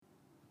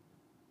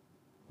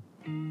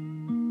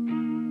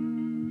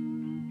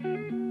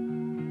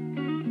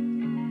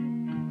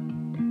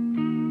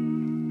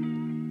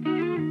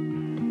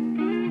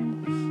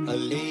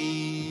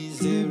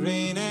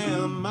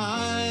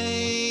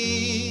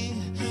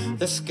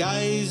The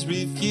skies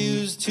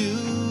refuse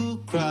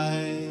to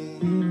cry.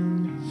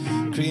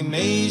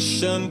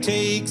 Cremation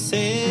takes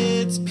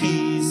its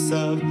piece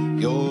of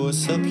your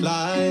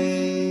supply.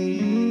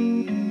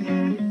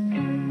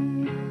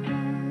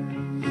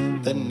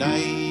 The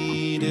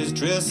night is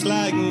dressed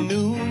like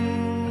noon.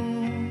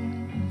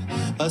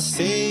 A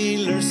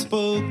sailor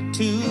spoke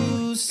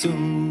too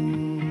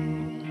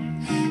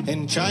soon.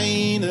 And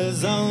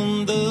China's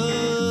on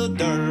the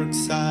dark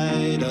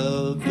side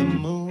of the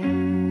moon.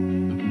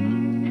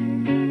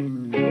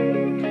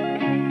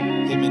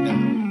 Hit me now.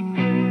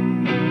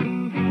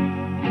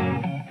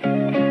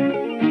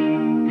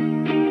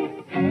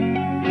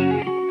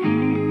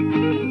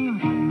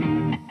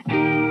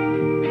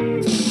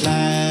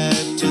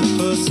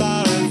 Platypus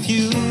are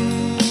few.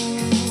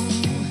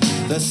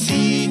 The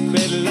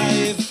secret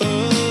life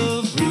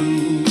of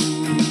Rue.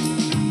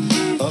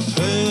 A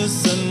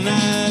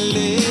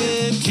personality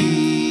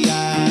I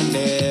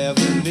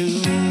never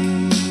knew.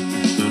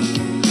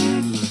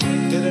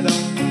 Get it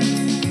on.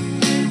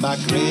 My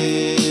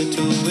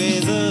Greta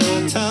weighs a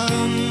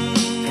ton.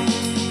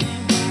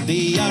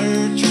 The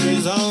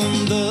archer's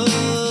on the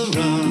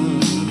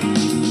run.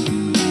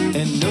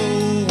 And no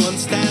one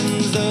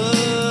stands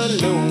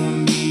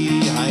alone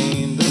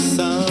behind the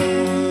sun.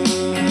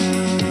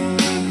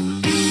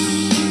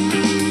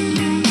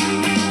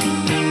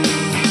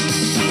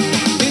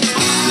 It's been a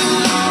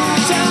long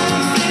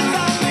time since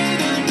I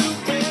made a new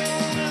friend.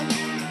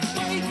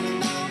 Waiting on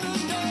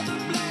another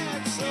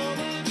black soul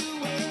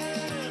everywhere.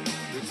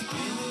 It's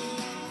been a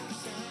long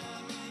time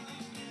and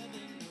you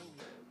never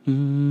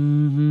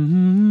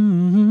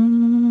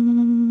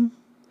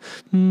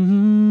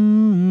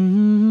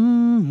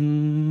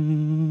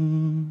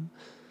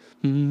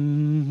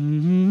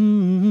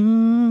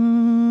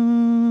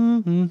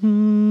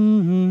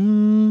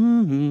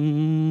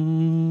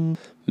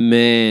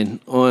Man,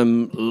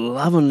 I'm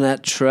loving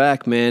that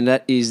track, man.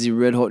 That is the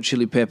Red Hot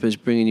Chili Peppers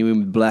bringing you in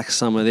with Black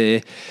Summer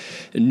there.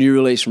 A new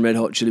release from Red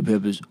Hot Chili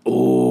Peppers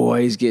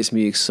always gets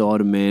me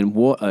excited, man.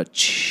 What a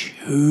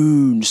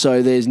tune.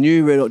 So there's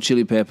new Red Hot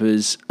Chili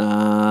Peppers.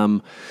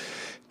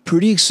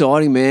 Pretty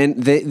exciting, man.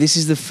 This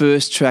is the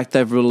first track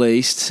they've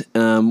released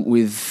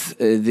with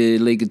the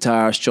lead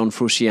guitarist John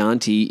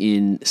Frusciante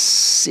in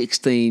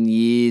 16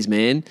 years,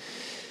 man.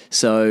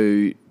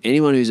 So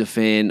anyone who's a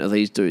fan of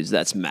these dudes,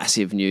 that's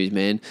massive news,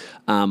 man.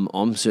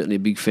 I'm certainly a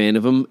big fan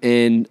of them,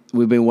 and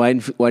we've been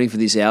waiting for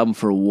this album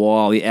for a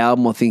while. The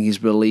album, I think,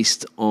 is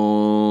released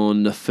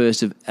on the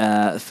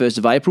 1st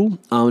of April,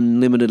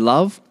 Unlimited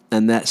Love,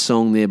 and that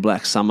song there,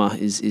 Black Summer,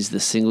 is the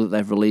single that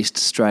they've released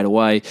straight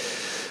away.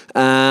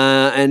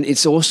 And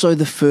it's also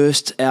the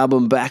first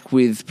album back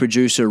with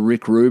producer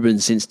Rick Rubin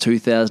since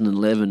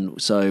 2011.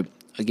 So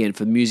again,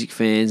 for music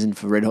fans and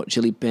for Red Hot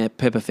Chili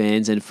Pepper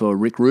fans and for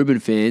Rick Rubin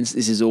fans,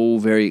 this is all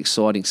very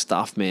exciting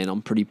stuff, man.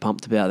 I'm pretty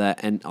pumped about that,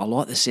 and I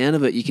like the sound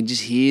of it. You can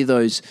just hear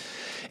those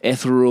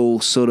ethereal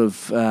sort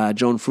of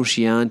John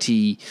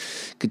Frusciante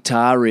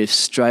guitar riffs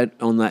straight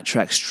on that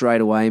track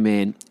straight away,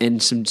 man.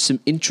 And some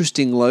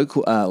interesting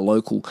local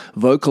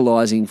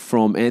vocalizing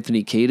from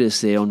Anthony Kiedis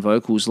there on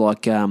vocals,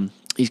 like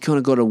he's kind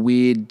of got a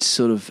weird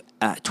sort of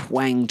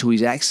twang to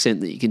his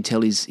accent that you can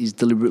tell he's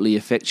deliberately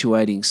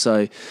effectuating.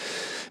 So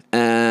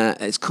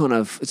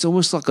it's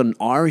almost like an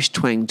Irish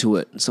twang to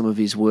it, some of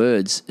his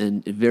words,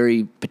 and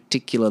very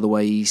particular the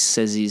way he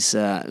says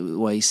the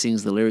way he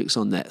sings the lyrics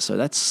on that. So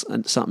that's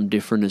something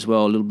different as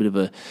well, a little bit of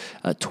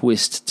a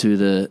twist to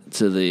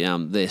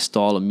their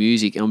style of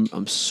music.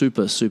 I'm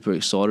super, super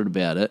excited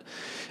about it.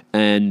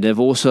 And they've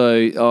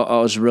also,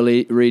 I was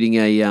really reading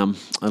a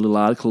little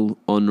article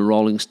on the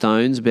Rolling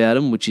Stones about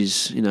them, which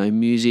is,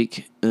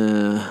 music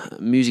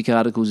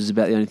articles is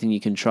about the only thing you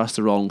can trust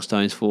the Rolling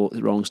Stone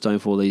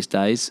for these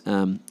days.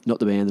 Not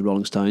the band, the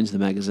Rolling Stones, the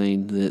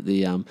magazine,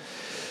 the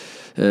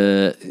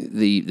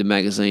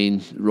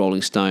magazine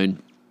Rolling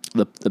Stone,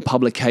 the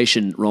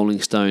publication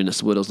Rolling Stone. That's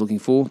the word I was looking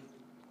for.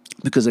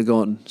 Because they've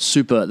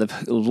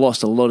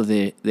lost a lot of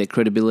their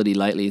credibility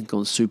lately, and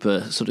gone super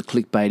sort of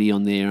clickbaity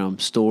on their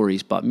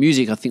stories. But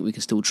music, I think we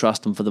can still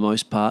trust them for the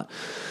most part,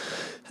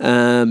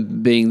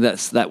 being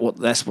that's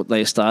what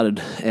they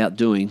started out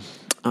doing.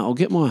 I'll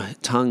get my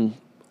tongue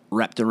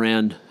wrapped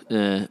around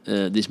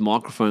this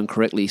microphone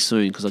correctly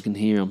soon, because I can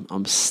hear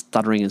I'm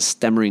stuttering and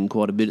stammering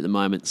quite a bit at the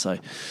moment. So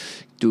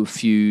do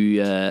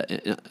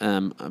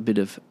a bit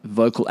of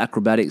vocal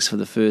acrobatics for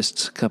the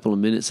first couple of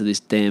minutes of this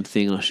damn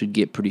thing, and I should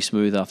get pretty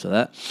smooth after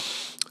that.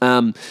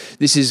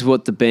 This is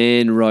what the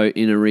band wrote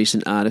in a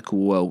recent article.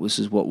 Well, this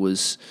is what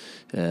was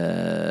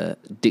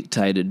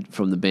dictated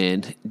from the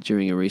band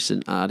during a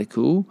recent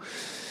article.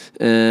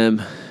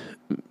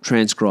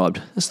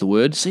 Transcribed. That's the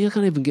word. See, I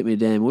can't even get my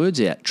damn words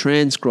out.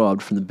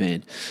 Transcribed from the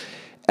band.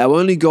 Our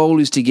only goal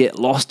is to get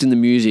lost in the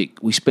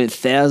music. We spent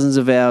thousands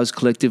of hours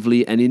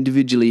collectively and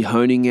individually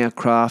honing our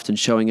craft and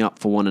showing up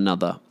for one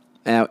another.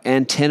 our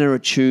antenna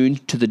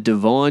attuned to the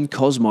divine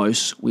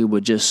cosmos, we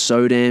were just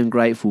so damn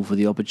grateful for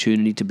the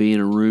opportunity to be in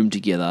a room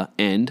together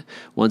and,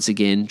 once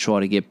again, try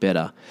to get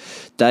better.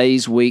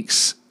 Days,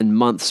 weeks, and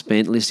months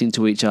spent listening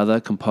to each other,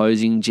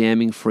 composing,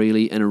 jamming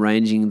freely, and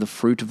arranging the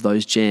fruit of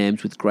those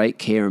jams with great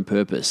care and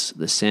purpose.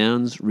 The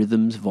sounds,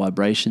 rhythms,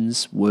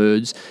 vibrations,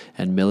 words,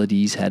 and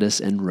melodies had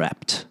us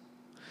enwrapped.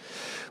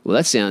 Well,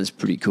 that sounds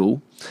pretty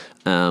cool.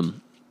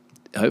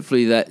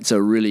 Hopefully that's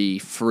a really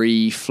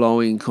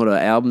free-flowing kind of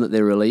album that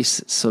they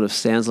released. It sort of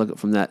sounds like it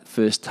from that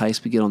first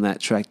taste we get on that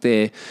track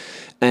there.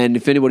 And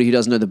if anybody who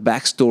doesn't know the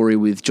backstory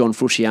with John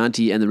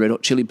Frusciante and the Red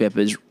Hot Chili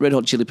Peppers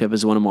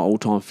are one of my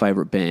all-time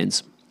favourite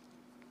bands.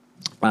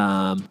 They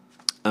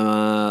were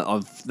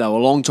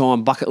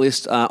long-time bucket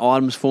list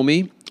items for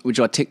me,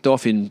 which I ticked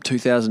off in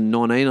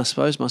 2019, I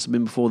suppose. Must have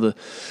been before the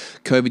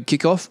COVID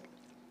kickoff.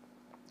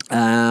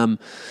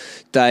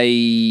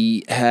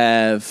 They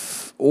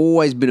have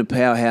always been a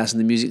powerhouse in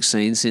the music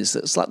scene since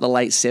it's like the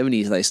late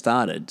 70s they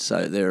started.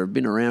 So they've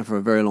been around for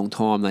a very long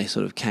time. They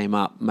sort of came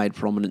up, made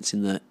prominence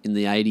in the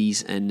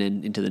 80s and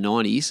then into the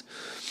 90s.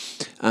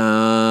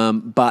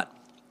 But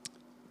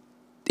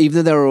even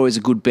though they were always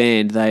a good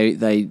band, they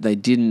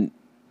didn't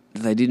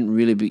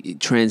really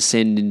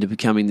transcend into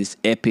becoming this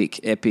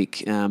epic,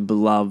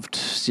 beloved,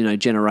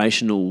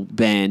 generational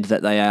band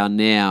that they are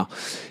now.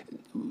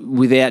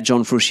 Without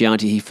John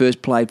Frusciante, he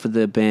first played for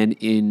the band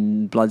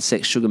in Blood,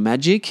 Sex, Sugar,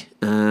 Magic,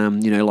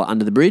 like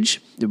Under the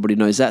Bridge. Everybody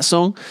knows that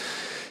song.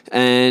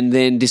 And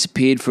then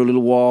disappeared for a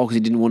little while because he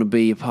didn't want to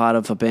be a part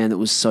of a band that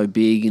was so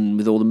big and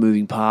with all the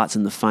moving parts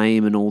and the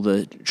fame and all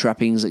the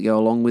trappings that go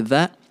along with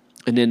that.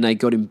 And then they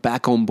got him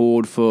back on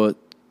board for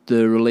the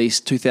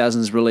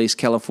 2000s release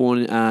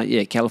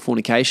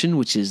Californication,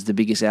 which is their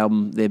biggest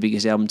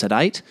album to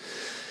date.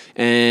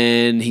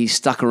 And he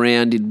stuck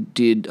around,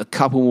 did a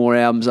couple more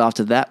albums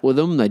after that with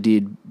them. They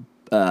did,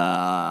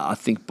 I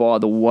think, By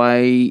the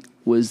Way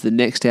was the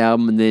next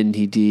album, and then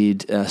he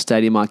did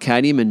Stadium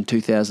Arcadium in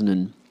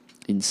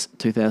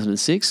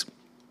 2006,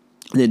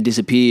 and then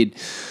disappeared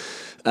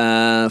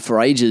for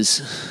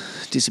ages.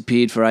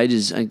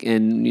 And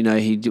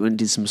he went and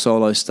did some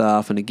solo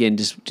stuff, and again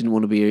just didn't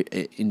want to be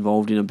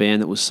involved in a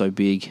band that was so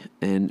big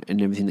and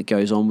everything that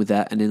goes on with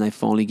that. And then they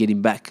finally get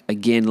him back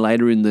again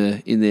later in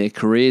their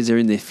careers. They're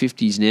in their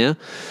 50s now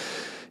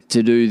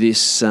to do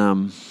this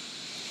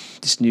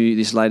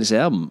latest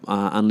album,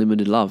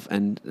 Unlimited Love,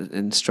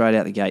 and straight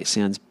out the gate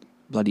sounds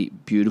bloody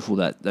beautiful.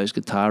 Those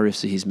guitar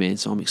riffs are his, man.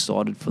 So I'm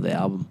excited for the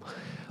album.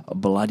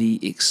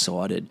 Bloody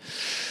excited.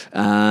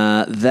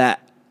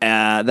 That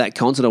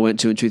concert I went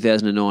to in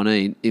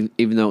 2019,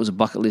 even though it was a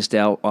bucket list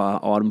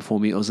item for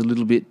me, I was a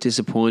little bit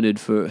disappointed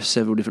for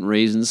several different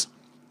reasons.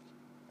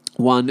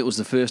 One, it was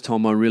the first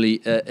time I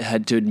really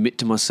had to admit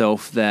to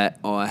myself that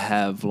I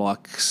have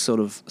sort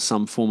of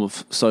some form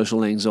of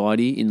social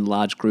anxiety in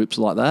large groups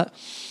like that.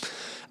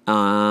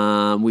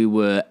 We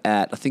were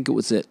I think it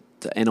was at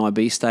the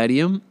NIB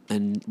Stadium,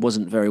 and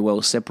wasn't very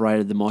well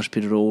separated, the mosh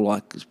pit at all.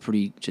 It was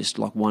pretty just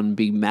like one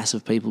big mass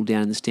of people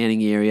down in the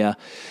standing area.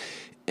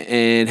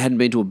 And hadn't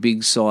been to a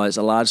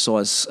large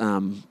size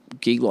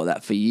gig like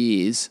that for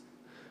years,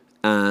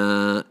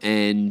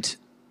 and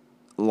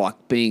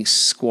being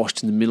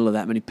squashed in the middle of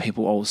that many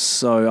people, I was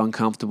so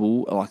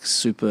uncomfortable.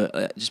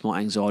 Just my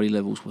anxiety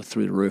levels were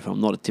through the roof. I'm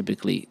not a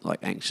typically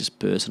anxious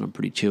person. I'm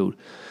pretty chilled,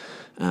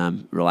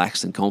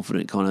 relaxed and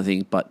confident kind of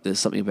thing. But there's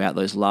something about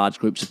those large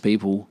groups of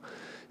people,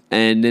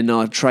 and then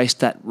I traced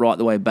that right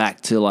the way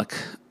back to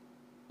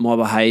my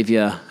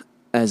behaviour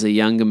as a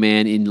younger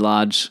man in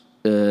large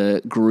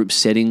group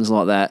settings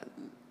like that,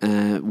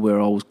 where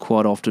I was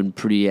quite often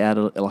pretty out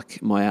of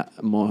my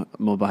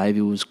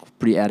behaviour was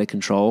pretty out of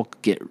control.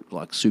 Get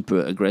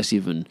super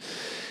aggressive and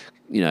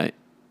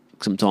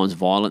sometimes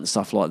violent and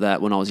stuff like that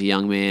when I was a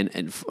young man,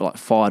 and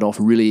fired off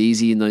really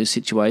easy in those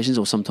situations.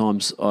 Or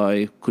sometimes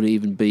I could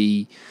even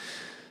be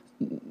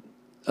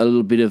a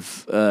little bit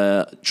of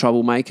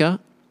troublemaker.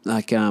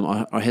 I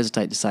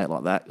hesitate to say it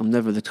like that. I was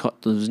never the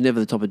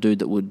type of dude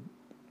that would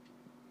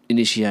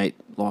initiate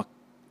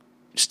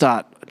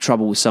start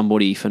trouble with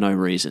somebody for no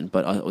reason,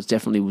 but I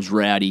was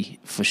rowdy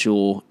for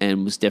sure,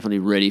 and was definitely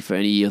ready for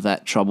any of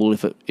that trouble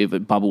if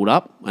it bubbled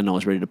up, and I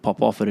was ready to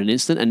pop off at an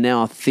instant. And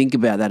now I think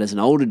about that as an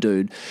older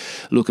dude,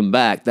 looking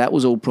back, that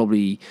was all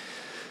definitely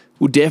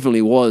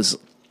was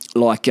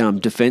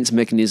defense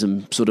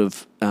mechanism sort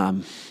of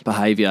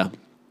behaviour,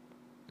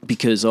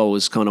 because I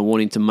was kind of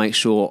wanting to make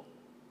sure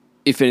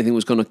if anything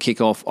was going to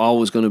kick off, I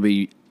was going to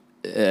be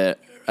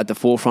at the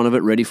forefront of it,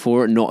 ready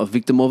for it, not a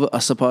victim of it, I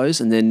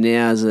suppose. And then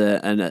now as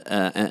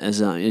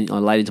I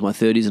late into my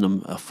 30s and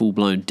I'm a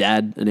full-blown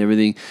dad and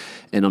everything,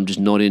 and I'm just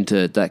not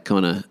into that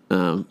kind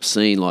of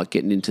scene,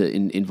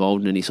 getting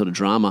involved in any sort of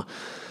drama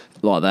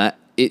like that.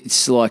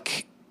 It's I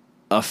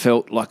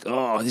felt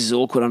this is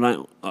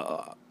awkward.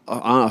 I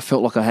I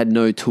felt like I had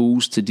no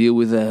tools to deal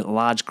with a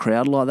large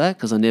crowd like that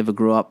because I never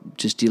grew up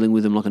just dealing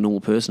with them like a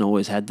normal person. I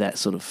always had that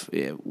sort of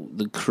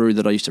the crew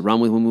that I used to run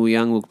with when we were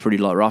young were pretty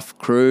like rough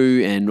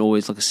crew, and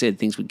always, like I said,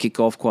 things would kick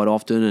off quite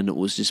often, and it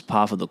was just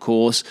part of the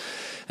course,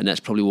 and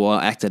that's probably why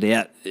I acted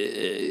out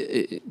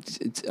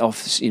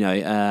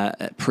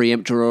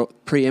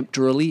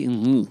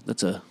preemptorily.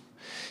 That's a, how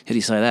do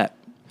you say that?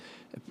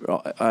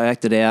 I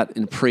acted out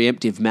in a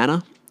preemptive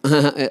manner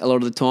a lot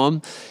of the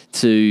time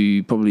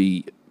to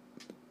probably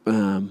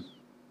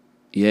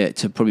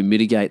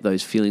mitigate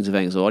those feelings of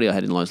anxiety I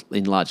had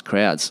in large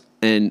crowds.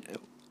 And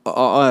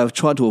I've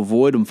tried to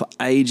avoid them for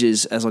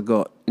ages as I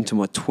got into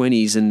my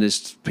 20s, and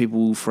there's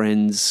people,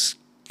 friends,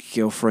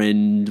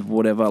 girlfriend,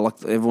 whatever,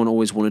 like everyone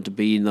always wanted to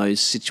be in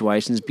those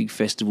situations, big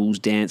festivals,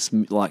 dance,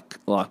 like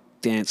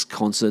dance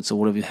concerts or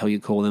whatever the hell you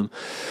call them,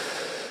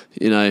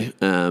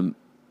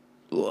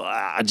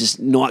 I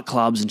just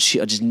nightclubs and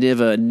shit. I just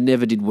never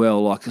did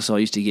well. Like, so I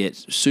used to get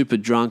super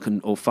drunk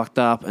or fucked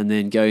up, and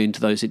then go into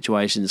those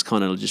situations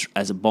kind of just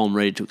as a bomb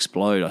ready to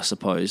explode, I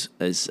suppose,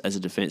 as a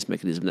defense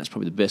mechanism. That's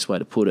probably the best way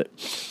to put it.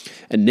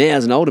 And now,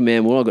 as an older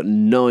man, well, I've got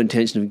no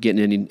intention of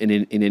getting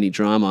in any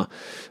drama.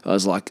 I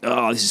was like,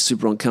 oh, this is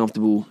super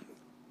uncomfortable.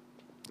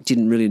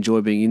 Didn't really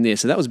enjoy being in there.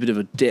 So that was a bit of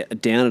a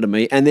downer to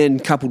me. And then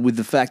coupled with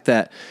the fact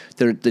that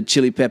the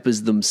Chili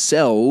Peppers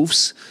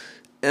themselves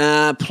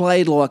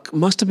played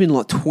must have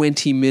been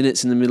 20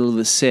 minutes in the middle of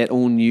the set,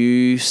 all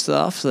new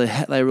stuff. So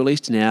they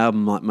released an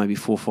album like maybe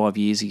 4 or 5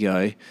 years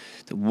ago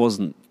that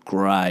wasn't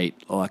great.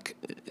 Like,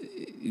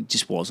 it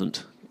just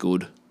wasn't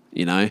good,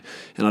 And I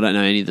don't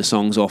know any of the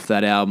songs off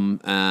that album.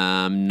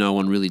 No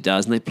one really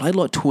does. And they played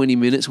 20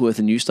 minutes worth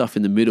of new stuff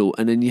in the middle,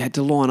 and then you had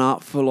to line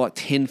up for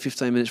 10,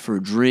 15 minutes for a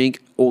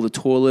drink or the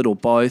toilet or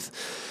both.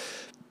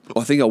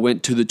 I think I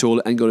went to the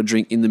toilet and got a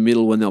drink in the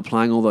middle when they were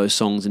playing all those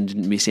songs and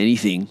didn't miss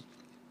anything.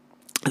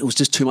 It was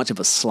just too much of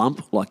a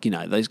slump.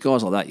 Those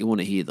guys like that, you want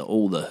to hear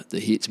all the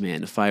hits,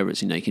 man, the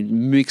favourites. You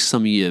can mix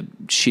some of your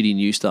shitty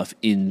new stuff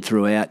in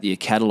throughout your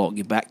catalogue,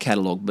 your back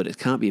catalogue, but it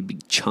can't be a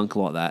big chunk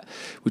like that,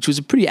 which was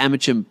a pretty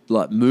amateur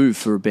move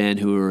for a band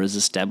who are as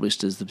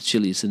established as the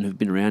Chili's and have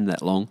been around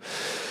that long.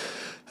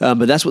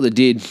 But that's what they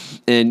did,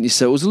 and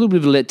so it was a little bit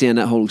of a letdown,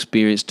 that whole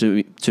experience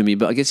to me.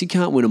 But I guess you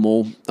can't win them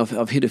all.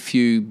 I've hit a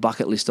few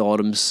bucket list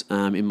items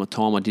in my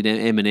time. I did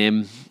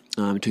Eminem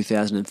in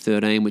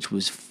 2013, which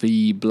was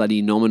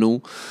bloody nominal.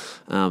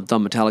 Done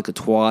Metallica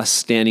twice,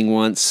 standing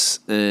once,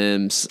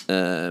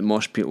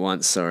 mosh pit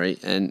once,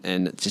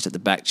 and just at the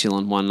back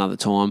chilling one other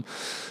time.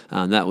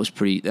 That was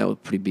pretty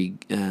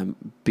big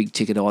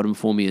ticket item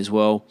for me as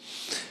well.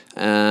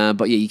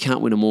 But yeah, you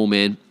can't win them all,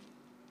 man.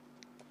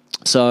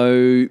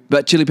 So,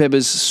 but Chili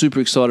Peppers, super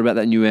excited about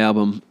that new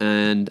album,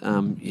 and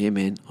yeah,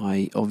 man,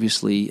 I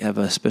obviously have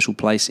a special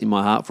place in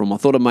my heart for them. I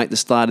thought I'd make the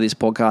start of this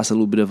podcast a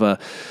little bit of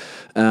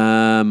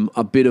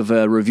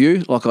a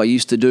review, like I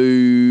used to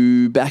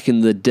do back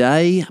in the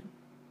day,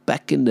 and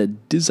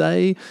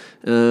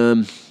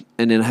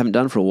then I haven't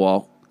done for a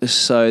while.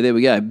 So there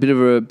we go, a bit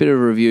of a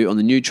review on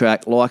the new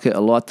track. Like it, I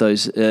like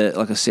those.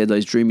 Like I said,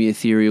 those dreamy,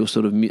 ethereal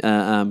sort of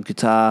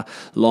guitar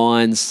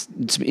lines.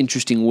 Some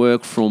interesting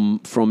work from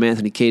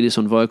Anthony Kiedis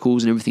on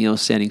vocals, and everything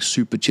else sounding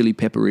super Chili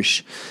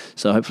Pepperish.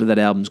 So hopefully that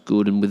album's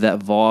good. And with that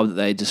vibe that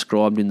they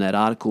described in that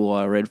article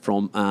I read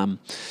from,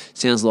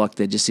 sounds like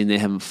they're just in there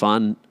having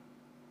fun,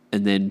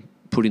 and then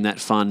putting that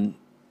fun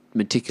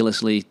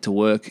meticulously to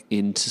work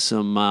into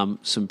some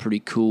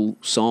pretty cool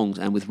songs.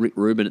 And with Rick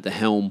Rubin at the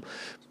helm,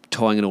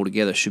 tying it all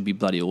together should be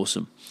bloody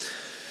awesome.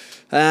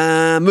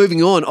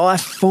 Moving on, I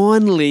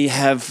finally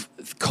have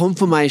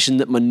confirmation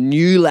that my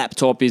new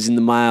laptop is in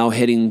the mail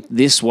heading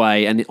this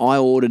way, and I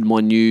ordered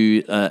a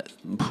new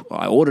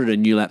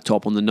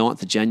laptop on the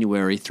 9th of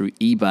January through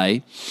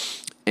eBay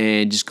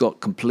and just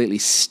got completely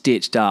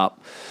stitched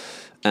up.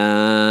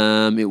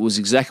 It was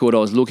exactly what I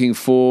was looking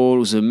for. It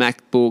was a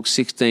MacBook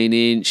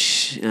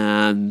 16-inch.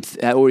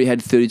 It already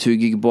had 32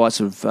 gigabytes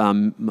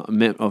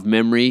of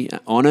memory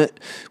on it,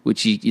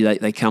 which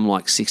they come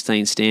like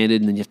 16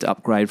 standard, and then you have to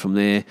upgrade from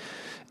there.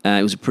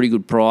 It was a pretty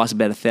good price,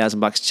 about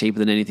 $1,000 cheaper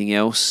than anything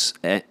else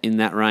in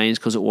that range,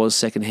 because it was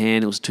second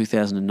hand. It was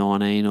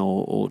 2019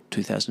 or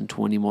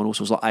 2020 model, so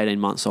it was like 18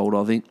 months old,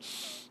 I think.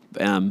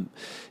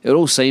 It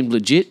all seemed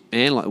legit,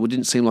 man. Like, it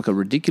didn't seem like a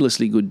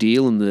ridiculously good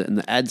deal, and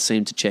the ads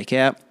seemed to check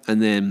out.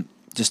 And then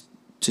just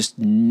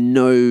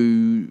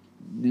no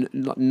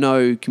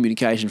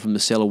communication from the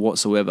seller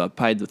whatsoever.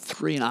 Paid the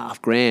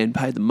 $3,500,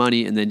 paid the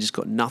money, and then just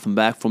got nothing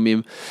back from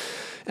him.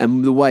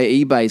 And the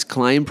way eBay's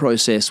claim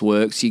process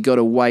works, you got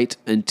to wait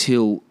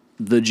until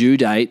the due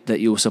date that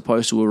it was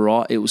supposed to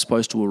arrive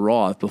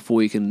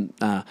before you can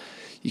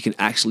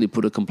actually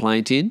put a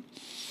complaint in.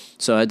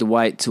 So I had to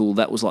wait till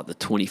that was like the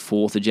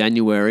 24th of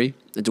January.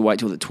 I had to wait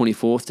till the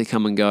 24th to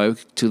come and go,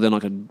 till then I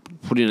could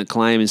put in a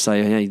claim and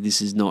say, hey,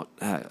 this is not,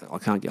 I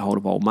can't get hold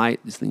of old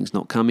mate, this thing's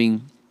not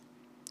coming.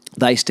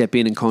 They step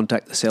in and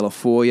contact the seller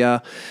for you.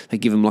 They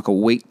give them like a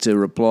week to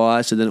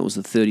reply. So then it was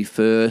the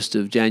 31st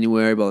of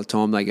January by the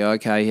time they go,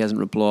 okay, he hasn't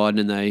replied,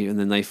 and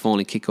then they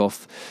finally kick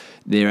off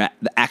the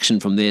action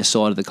from their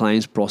side of the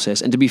claims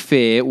process. And to be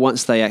fair,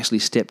 once they actually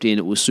stepped in,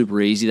 it was super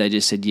easy. They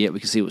just said, yeah, we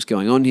can see what's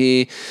going on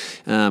here.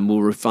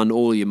 We'll refund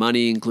all your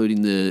money,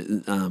 including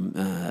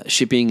the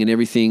shipping and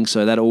everything.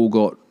 So that all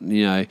got,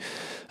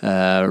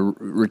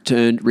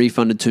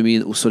 refunded to me,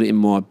 and it was sort of in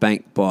my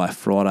bank by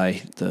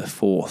Friday the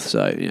 4th.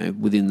 So,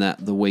 within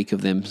the week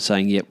of them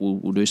saying, yep,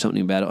 we'll do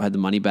something about it, I had the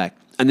money back.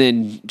 And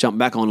then jumped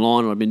back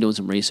online, and I've been doing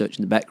some research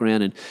in the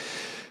background and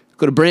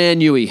bought a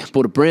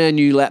brand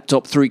new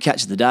laptop through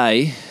Catch of the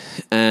Day,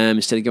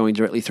 instead of going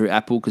directly through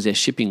Apple, because their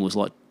shipping was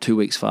like 2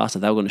 weeks faster.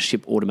 They were going to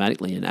ship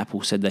automatically, and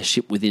Apple said they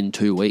ship within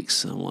 2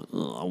 weeks. And I'm like,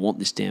 I want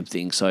this damn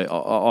thing. So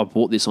I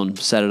bought this on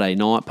Saturday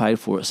night, paid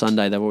for it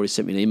Sunday. They've already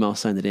sent me an email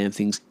saying the damn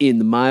thing's in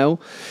the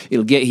mail.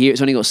 It'll get here.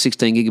 It's only got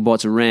 16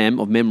 gigabytes of RAM,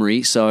 of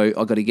memory, so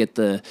I've got to get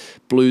the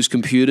Blues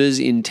Computers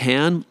in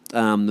town,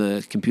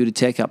 the computer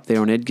tech up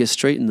there on Edgar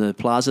Street in the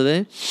plaza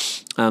there.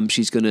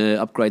 She's going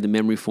to upgrade the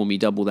memory for me,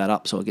 double that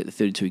up, so I get the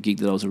 32 gig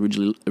that I was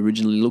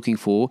originally looking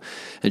for,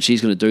 and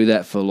she's going to do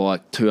that for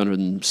like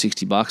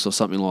 $260 or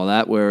something like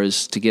that.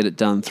 Whereas to get it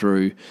done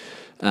through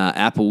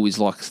Apple is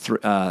like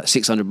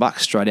 $600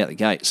 straight out the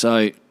gate.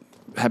 So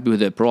happy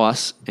with her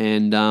price,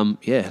 and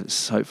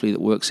hopefully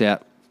that works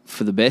out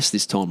for the best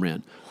this time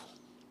round.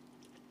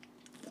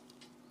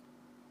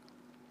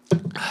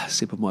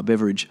 Sip of my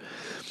beverage.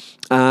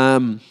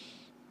 So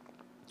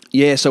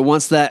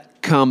once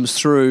that comes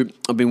through,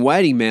 I've been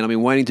waiting, man. I've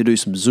been waiting to do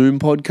some Zoom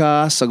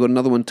podcasts. I got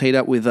another one teed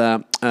up with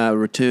a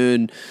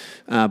return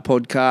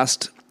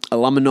podcast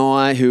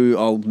alumni who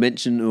I'll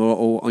mention,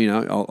 or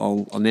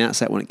I'll announce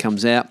that when it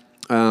comes out.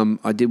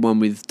 I did one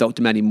with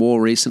Dr. Matty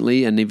Moore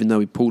recently, and even though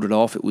we pulled it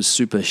off, it was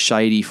super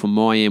shady from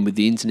my end with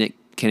the internet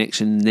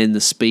connection, and then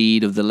the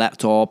speed of the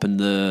laptop and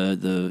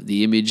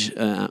the image,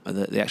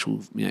 the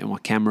actual, my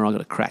camera. I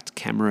got a cracked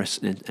camera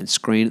and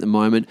screen at the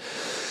moment,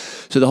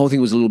 so the whole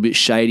thing was a little bit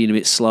shady and a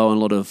bit slow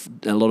and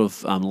a lot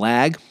of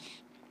lag.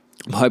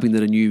 I'm hoping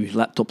that a new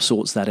laptop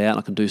sorts that out.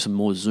 I can do some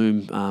more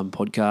Zoom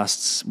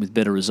podcasts with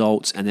better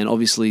results. And then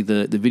obviously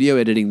the video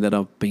editing that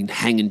I've been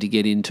hanging to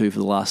get into for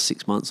the last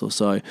 6 months or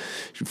so,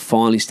 should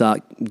finally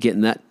start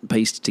getting that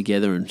pieced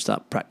together and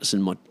start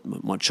practicing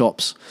my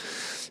chops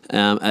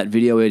at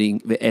video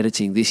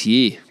editing this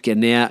year.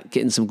 Getting out,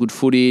 getting some good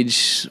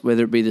footage,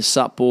 whether it be the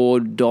SUP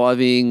board,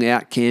 diving,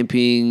 out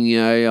camping.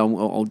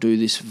 I'll do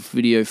this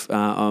video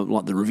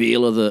like the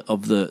reveal of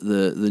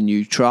the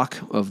new truck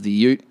of the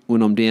Ute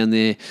when I'm down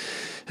there.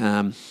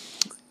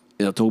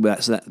 I'll talk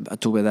about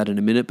that in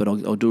a minute, but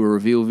I'll do a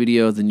reveal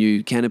video of the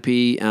new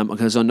canopy,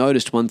 because I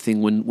noticed one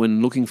thing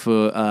when looking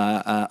for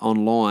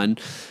online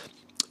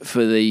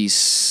for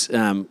these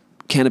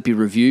canopy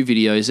review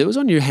videos. There was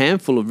only a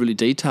handful of really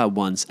detailed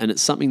ones, and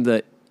it's something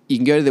that you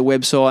can go to their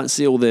website and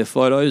see all their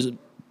photos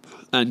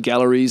and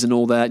galleries and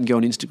all that, and go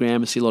on Instagram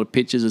and see a lot of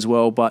pictures as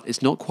well, but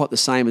it's not quite the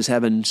same as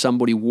having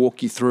somebody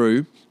walk you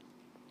through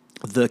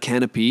the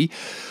canopy,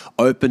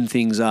 open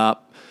things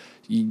up,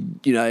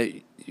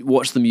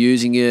 watch them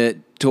using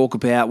it, talk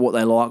about what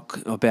they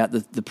like about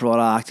the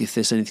product, if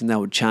there's anything they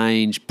would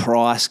change,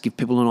 price, give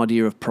people an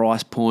idea of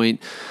price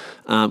point.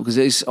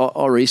 Because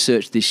I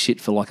researched this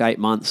shit for like 8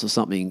 months or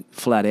something,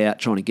 flat out,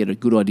 trying to get a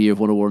good idea of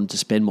what I wanted to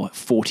spend my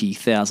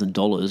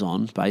 $40,000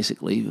 on,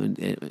 basically,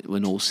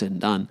 when all's said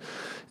and done.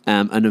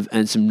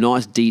 And some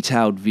nice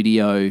detailed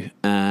video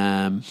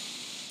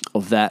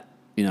of that,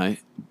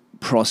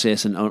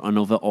 process and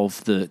of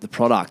the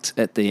product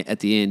at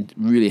the end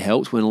really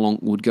helped.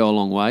 Would go a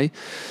long way.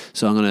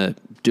 So I'm going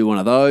to do one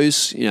of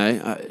those.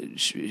 It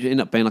should end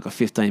up being like a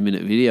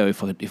 15-minute video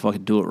if I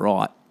could do it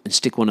right, and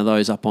stick one of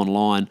those up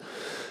online.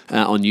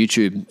 On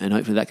YouTube, and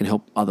hopefully that can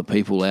help other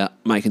people out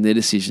making their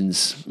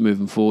decisions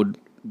moving forward,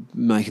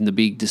 making the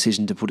big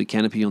decision to put a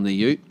canopy on their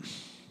Ute.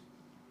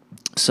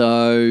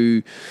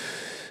 So,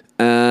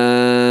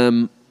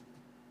 and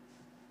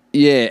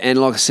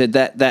like I said,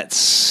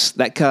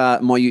 that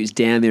car, my Ute's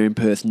down there in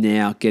Perth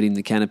now, getting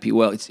the canopy.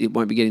 Well, it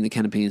won't be getting the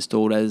canopy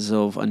installed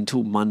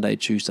until Monday,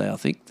 Tuesday, I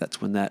think. That's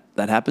when that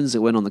happens. It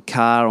went on the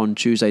car on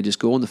Tuesday just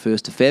gone, the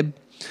 1st of Feb.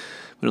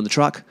 Went on the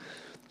truck.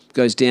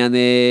 Goes down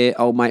there,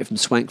 old mate from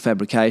Swank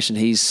Fabrication,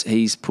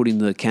 he's putting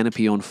the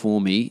canopy on for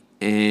me,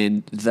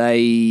 and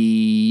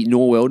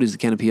Norweld is the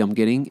canopy I'm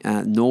getting.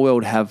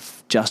 Norweld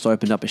have just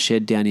opened up a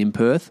shed down in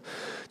Perth.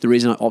 The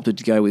reason I opted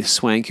to go with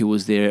Swank, who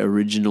was their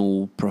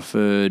original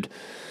preferred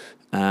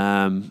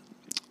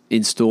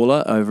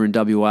installer over in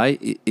WA,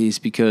 is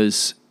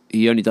because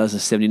he only does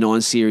a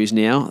 79 series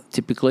now,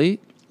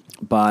 typically.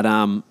 But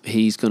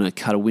he's going to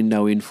cut a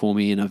window in for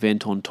me and a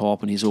vent on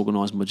top, and he's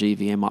organised my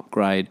GVM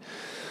upgrade.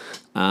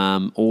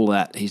 All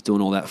that, he's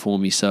doing all that for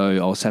me, so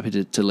I was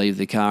happy to leave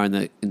the car in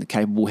the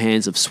capable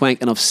hands of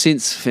Swank. And I've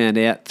since found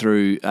out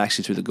through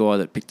the guy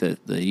that picked the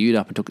Ute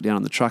up and took it down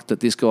on the truck,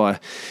 that this guy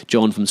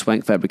John from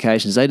Swank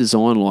Fabrications, they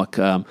design like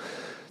the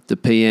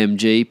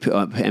PMG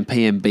and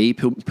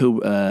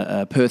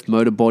PMB Perth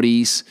motor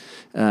bodies,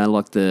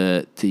 like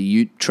the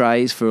Ute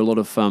trays for a lot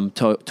of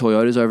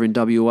Toyotas over in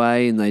WA,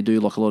 and they do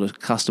like a lot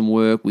of custom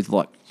work with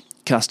like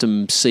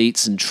custom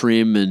seats and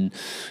trim and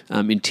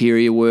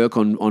interior work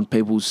on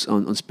people's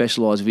on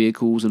specialised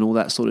vehicles and all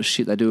that sort of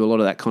shit. They do a lot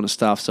of that kind of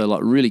stuff. So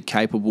like really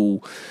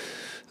capable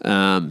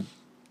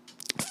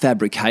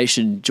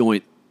fabrication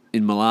joint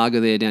in Malaga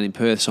there down in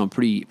Perth. So I'm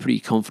pretty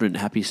confident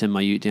and happy to send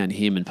my ute down to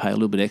him and pay a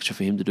little bit extra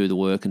for him to do the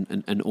work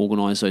and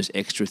organise those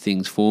extra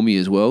things for me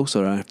as well, so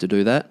I don't have to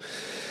do that.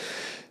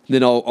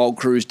 Then I'll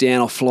cruise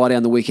down. I'll fly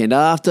down the weekend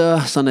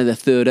after, Sunday the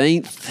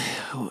 13th,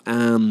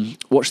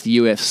 watch the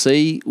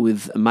UFC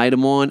with a mate of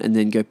mine, and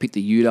then go pick the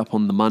ute up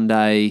on the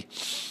Monday,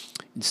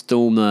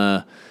 install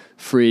the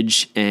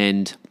fridge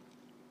and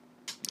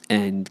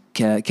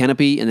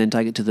canopy, and then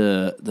take it to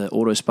the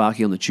Auto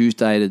Sparky on the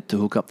Tuesday to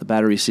hook up the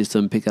battery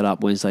system, pick it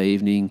up Wednesday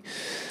evening.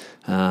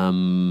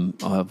 I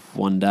have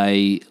one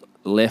day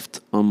left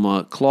on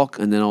my clock,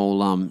 and then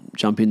I'll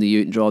jump in the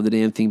ute and drive the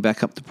damn thing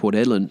back up to Port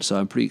Hedland. So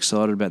I'm pretty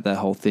excited about that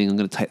whole thing.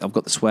 I've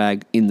got the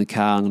swag in the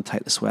car. I'm going to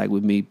take the swag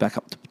with me back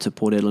up to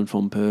Port Hedland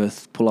from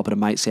Perth, pull up at a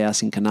mate's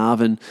house in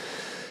Carnarvon,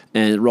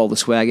 and roll the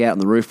swag out on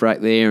the roof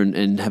rack there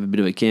and have a bit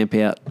of a camp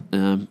out,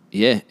 in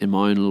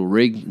my own little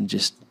rig, and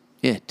just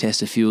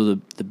test a few of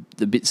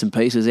the bits and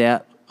pieces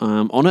out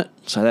on it.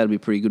 So that'll be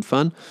pretty good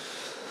fun.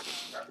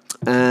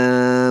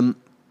 That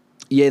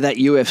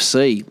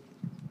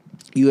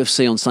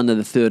UFC on Sunday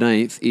the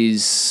 13th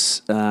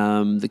is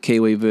the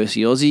Kiwi versus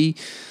Aussie.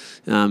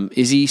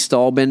 Izzy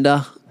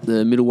Stylebender,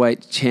 the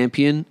middleweight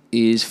champion,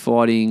 is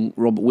fighting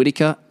Robert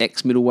Whittaker,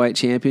 ex-middleweight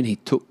champion.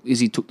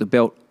 Izzy took the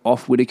belt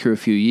off Whittaker a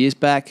few years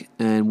back,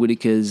 and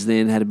Whittaker's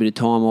then had a bit of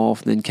time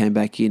off, then came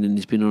back in and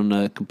has been on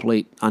a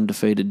complete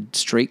undefeated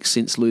streak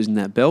since losing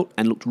that belt,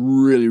 and looked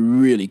really,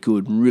 really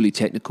good, really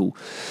technical.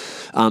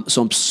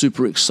 So I'm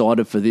super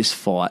excited for this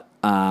fight.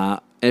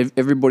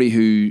 Everybody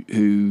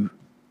who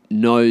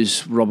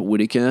knows Robert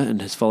Whittaker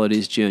and has followed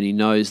his journey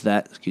knows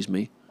that,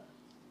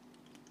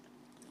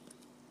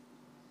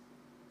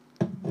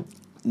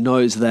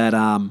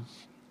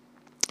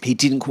 he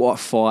didn't quite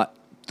fight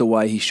the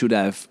way he should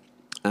have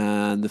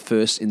in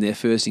their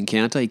first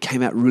encounter. He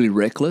came out really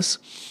reckless.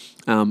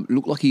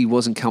 Looked like he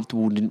wasn't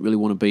comfortable and didn't really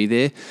want to be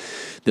there.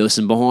 There were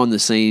some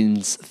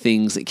behind-the-scenes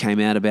things that came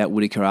out about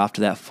Whittaker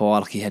after that fight.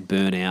 Like he had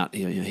burnout.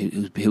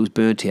 He was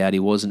burnt out. He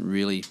wasn't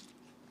really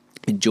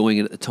enjoying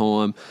it at the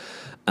time.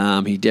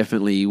 He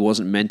definitely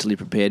wasn't mentally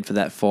prepared for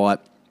that fight.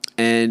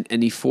 And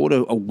he fought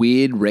a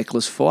weird,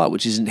 reckless fight,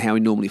 which isn't how he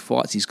normally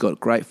fights. He's got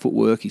great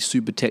footwork. He's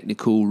super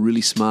technical,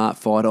 really smart,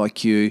 fight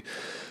IQ.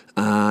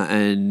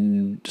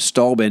 And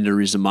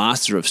Stylebender is a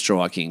master of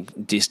striking,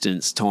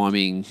 distance,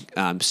 timing,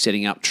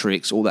 setting up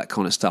tricks, all that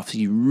kind of stuff. So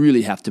you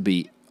really have to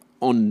be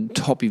on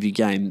top of your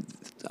game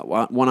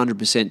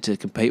 100% to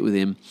compete with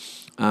him.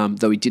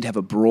 Though he did have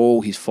a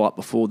brawl, his fight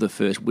before the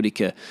first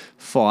Whittaker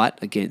fight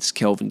against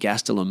Kelvin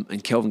Gastelum.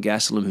 And Kelvin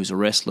Gastelum, who's a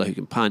wrestler who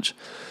can punch,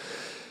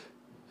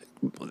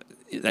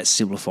 that's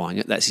simplifying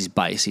it. That's his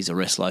base. He's a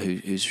wrestler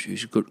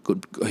who's got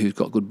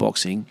good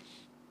boxing.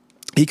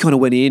 He kind of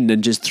went in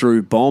and just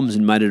threw bombs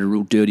and made it a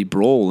real dirty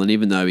brawl. And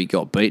even though he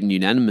got beaten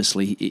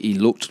unanimously, he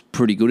looked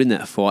pretty good in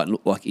that fight. It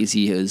looked like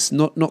Izzy is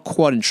not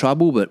quite in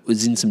trouble, but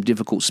was in some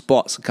difficult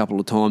spots a couple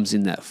of times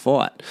in that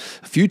fight,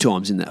 a few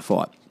times in that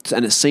fight.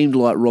 And it seemed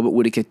like Robert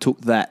Whittaker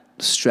took that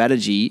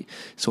strategy,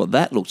 so what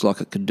that looked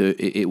like it could do,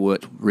 it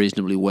worked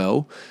reasonably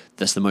well.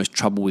 That's the most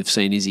trouble we've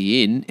seen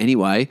Izzy in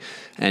anyway,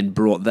 and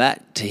brought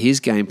that to his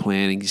game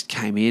plan and just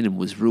came in and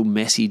was real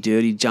messy,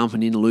 dirty,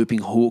 jumping in, looping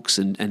hooks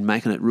and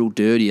making it real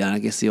dirty. And I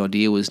guess the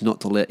idea was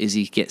not to let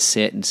Izzy get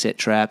set and set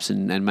traps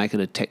and make it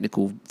a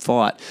technical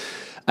fight.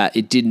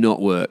 It did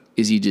not work.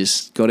 Izzy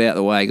just got out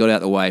the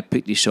way,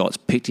 picked his shots,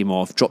 picked him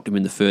off, dropped him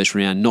in the first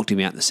round, knocked him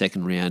out in the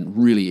second round.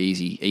 Really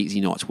easy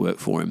night's work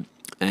for him.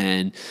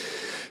 And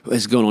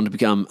has gone on to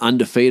become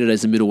undefeated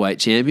as the middleweight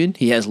champion.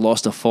 He has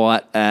lost a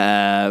fight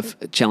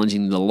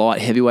challenging the light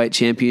heavyweight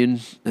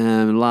champion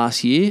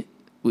last year,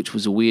 which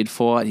was a weird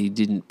fight. He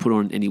didn't put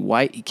on any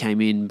weight. He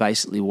came in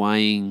basically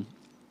weighing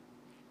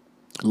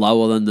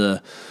lower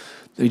than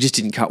he just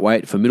didn't cut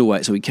weight for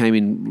middleweight, so he came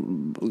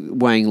in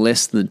weighing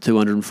less than the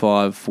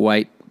 205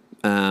 weight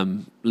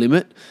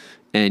limit.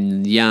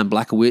 And Jan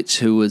Blachowicz,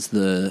 who was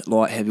the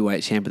light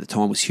heavyweight champ at the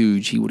time, was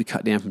huge. He would have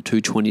cut down from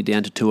 220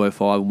 down to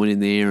 205 and went in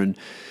there and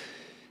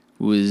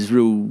was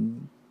real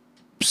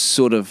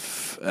sort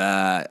of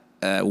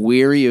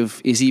weary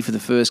of Izzy for the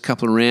first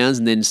couple of rounds,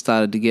 and then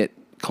started to get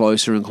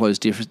closer and close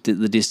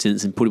the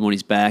distance and put him on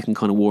his back and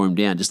kind of wore him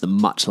down, just a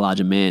much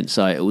larger man.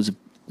 So it was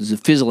a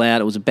fizzle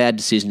out. It was a bad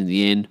decision in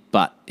the end,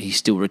 but he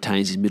still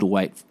retains his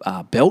middleweight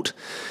belt.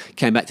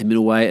 Came back to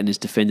middleweight and has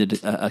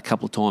defended a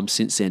couple of times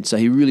since then. So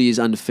he really is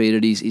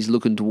undefeated. He's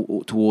looking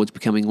towards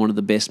becoming one of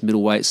the best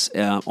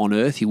middleweights on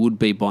earth. He would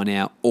be by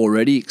now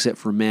already, except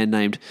for a man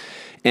named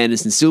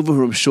Anderson Silva,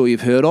 who I'm sure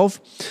you've heard of.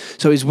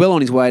 So he's well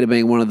on his way to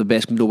being one of the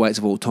best middleweights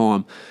of all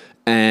time.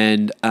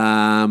 And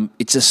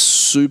it's a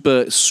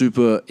super,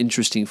 super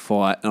interesting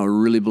fight. And I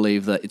really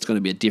believe that it's going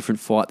to be a different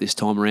fight this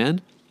time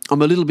around.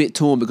 I'm a little bit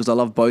torn because I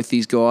love both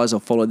these guys.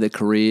 I've followed their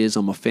careers.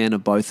 I'm a fan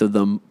of both of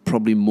them,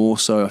 probably more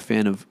so a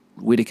fan of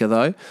Whittaker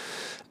though.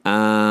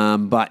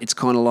 But it's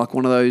kind of like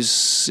one of those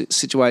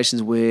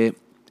situations where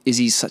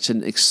Izzy's such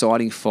an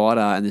exciting fighter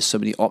and there's so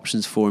many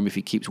options for him if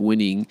he keeps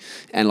winning.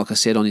 And like I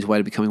said, on his way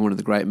to becoming one of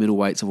the great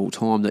middleweights of all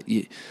time, that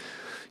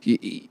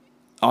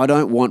I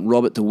don't want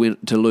Robert to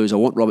lose. I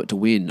want Robert to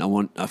win.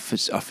 I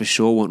for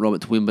sure want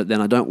Robert to win, but then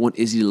I don't want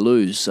Izzy to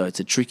lose. So it's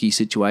a tricky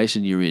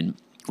situation you're in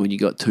when you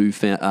got two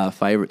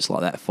favourites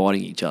like that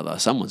fighting each other.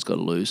 Someone's got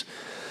to lose.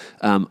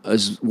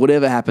 As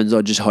whatever happens,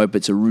 I just hope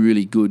it's a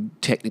really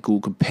good,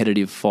 technical,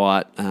 competitive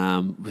fight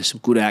with some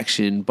good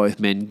action. Both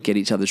men get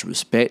each other's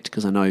respect,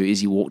 because I know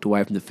Izzy walked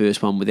away from the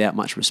first one without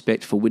much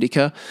respect for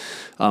Whittaker.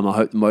 I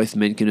hope both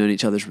men can earn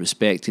each other's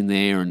respect in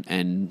there,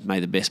 and may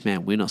the best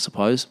man win, I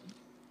suppose.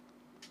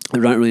 I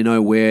don't really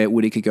know where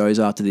Whittaker goes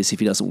after this if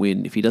he doesn't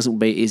win. If he doesn't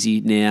beat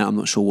Izzy now, I'm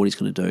not sure what he's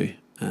going to do.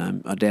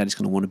 I doubt he's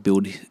going to want to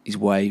build his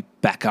way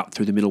back up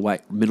through the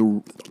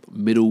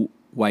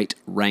middleweight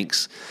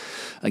ranks.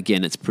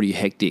 Again, it's pretty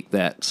hectic,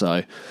 that.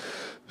 So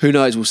who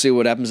knows? We'll see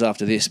what happens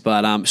after this.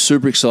 But I'm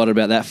super excited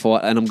about that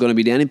fight. And I'm going to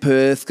be down in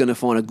Perth, going to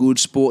find a good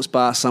sports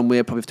bar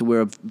somewhere. Probably have to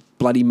wear a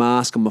bloody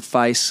mask on my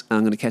face.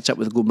 I'm going to catch up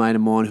with a good mate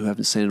of mine who I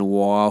haven't seen in a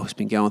while, who's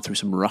been going through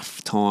some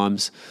rough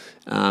times.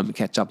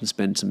 Catch up and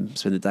spend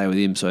the day with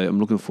him. So I'm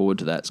looking forward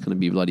to that. It's going to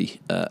be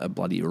a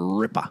bloody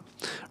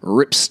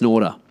rip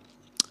snorter.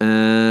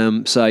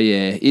 So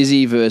yeah,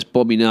 Izzy versus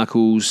Bobby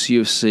Knuckles,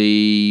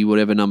 UFC,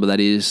 whatever number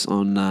that is,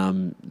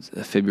 on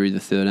February the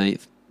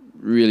 13th.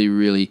 Really,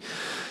 really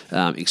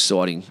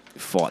exciting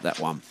fight, that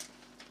one.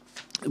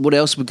 What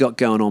else we got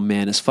going on,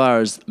 man? As far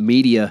as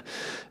media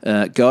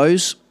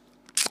goes,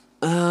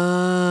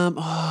 don't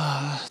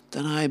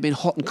know. Been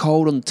hot and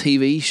cold on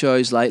TV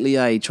shows lately.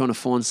 Trying to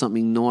find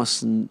something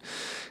nice and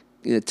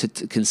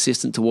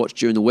consistent to watch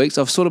during the weeks.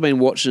 I've sort of been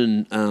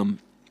watching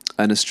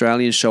an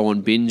Australian show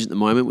on Binge at the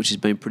moment, which has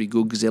been pretty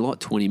good because they're like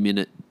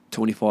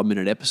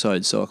 25-minute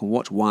episodes, so I can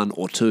watch one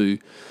or two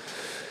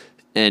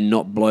and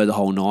not blow the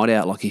whole night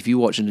out. Like if you're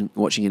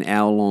watching an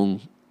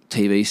hour-long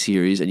TV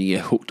series and you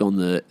get hooked on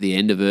the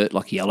end of it,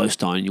 like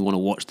Yellowstone, and you want to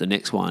watch the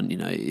next one,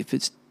 if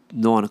it's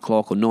 9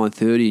 o'clock or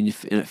 9:30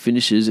 and it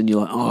finishes and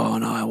you're like, oh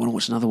no, I want to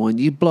watch another one,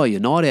 you blow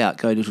your night out,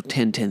 go to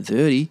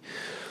 10:30,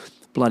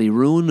 bloody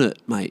ruin it,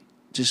 mate.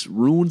 Just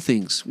ruin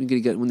things.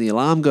 When the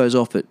alarm goes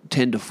off at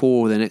 10 to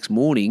 4 the next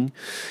morning,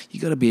 you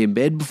got to be in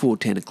bed before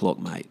 10 o'clock,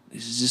 mate.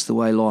 This is just the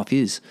way life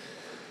is.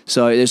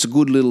 So there's a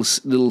good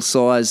little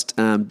sized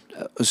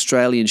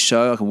Australian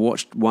show. I can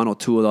watch one or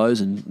two of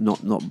those and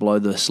not blow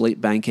the sleep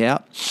bank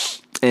out.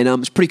 And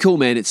it's pretty cool,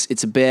 man.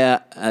 It's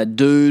about a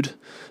dude,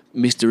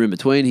 Mr. In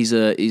Between. He's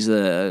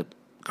a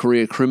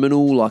career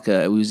criminal,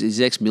 he's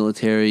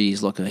ex-military,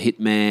 he's like a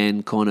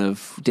hitman, kind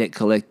of debt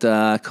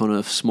collector, kind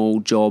of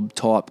small job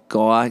type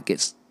guy.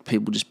 Gets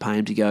people just pay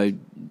him to go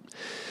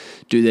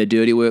do their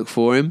dirty work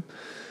for them.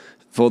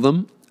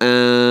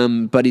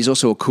 But he's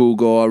also a cool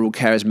guy, real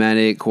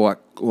charismatic, quite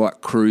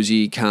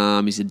cruisy,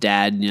 calm. He's a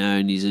dad,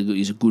 and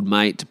he's a good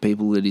mate to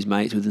people that he's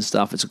mates with and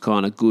stuff. It's a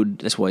kind of good.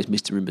 That's why he's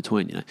Mr. In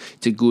Between.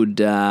 It's a good.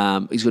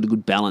 He's got a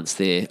good balance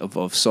there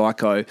of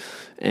psycho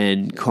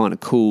and kind of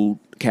cool,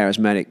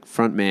 charismatic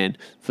frontman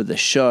for the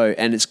show.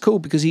 And it's cool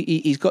because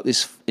he's got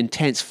this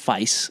intense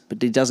face,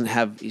 but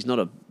he's not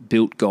a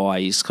built guy.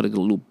 He's got a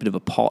little bit of a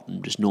pot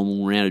and just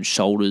normal rounded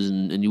shoulders,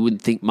 and you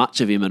wouldn't think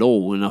much of him at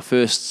all. When I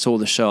first saw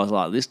the show, I was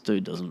like, this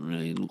dude doesn't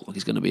really look like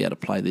he's going to be able to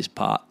play this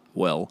part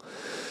well.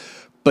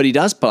 But he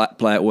does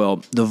play it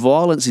well. The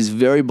violence is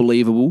very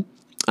believable.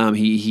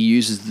 He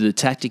uses the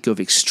tactic of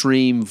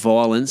extreme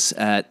violence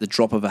at the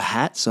drop of a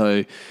hat,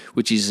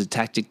 which is a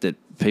tactic that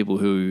people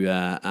who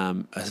are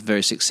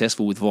very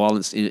successful with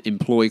violence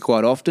employ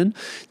quite often.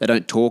 They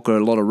don't talk a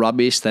lot of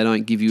rubbish. They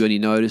don't give you any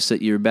notice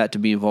that you're about to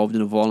be involved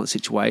in a violent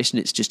situation.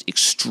 It's just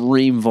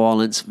extreme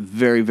violence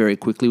very, very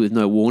quickly with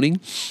no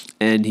warning.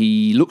 And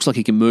he looks like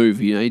he can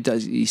move.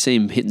 You see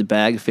him hitting the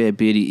bag a fair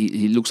bit.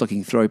 He looks like he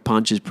can throw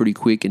punches pretty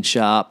quick and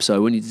sharp.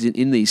 So when he's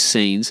in these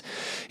scenes,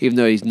 even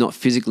though he's not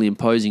physically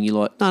imposing, you're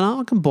like,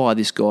 no, I can buy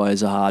this guy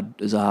as a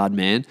hard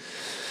man.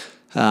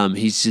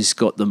 He's just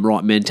got the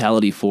right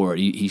mentality for it.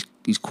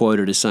 He's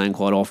quoted as saying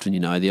quite often,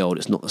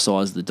 it's not the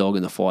size of the dog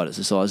in the fight, it's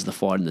the size of the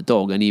fight in the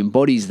dog. And he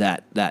embodies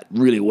that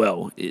really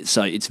well.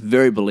 So it's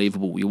very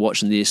believable. You're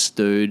watching this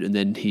dude, and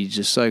then he's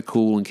just so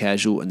cool and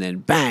casual, and then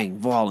bang,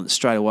 violence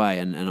straight away.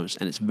 And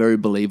it's very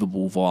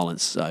believable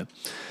violence. So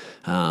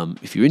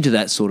if you're into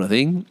that sort of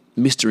thing,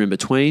 Mr. In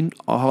Between,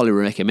 I highly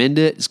recommend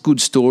it. It's good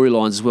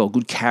storylines as well,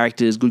 good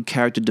characters, good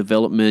character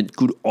development,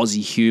 good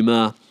Aussie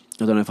humour.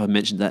 I don't know if I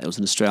mentioned that. It was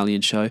an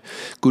Australian show.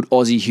 Good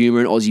Aussie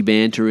humour and Aussie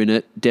banter in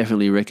it.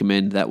 Definitely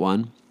recommend that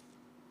one.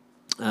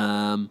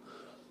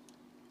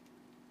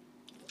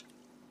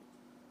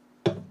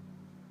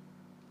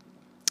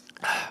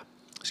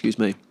 Excuse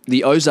me.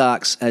 The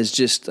Ozarks has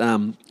just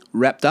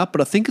wrapped up, but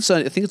I think it's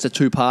a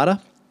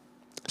two-parter.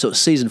 So it's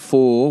season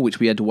 4, which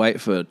we had to wait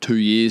for 2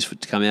 years for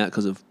it to come out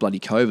because of bloody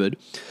COVID.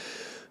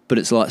 but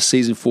it's like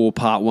season 4,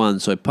 part 1.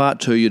 So part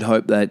 2, you'd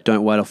hope they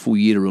don't wait a full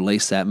year to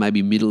release that.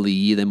 Maybe middle of the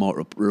year they might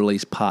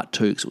release part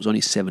 2 because it was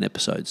only 7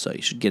 episodes. So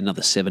you should get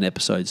another 7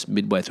 episodes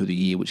midway through the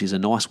year, which is a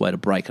nice way to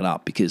break it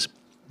up because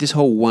this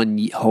whole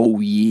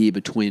whole year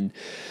between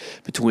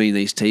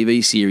these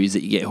TV series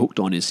that you get hooked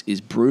on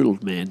is brutal,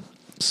 man.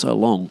 So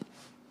long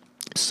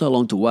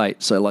to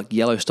wait. So like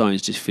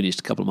Yellowstone's just finished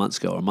a couple of months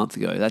ago or a month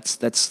ago.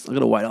 That's I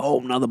got to wait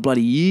another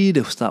bloody year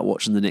to start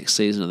watching the next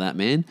season of that,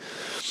 man.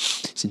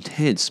 It's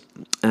intense.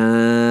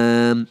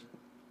 So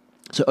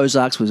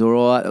Ozarks was all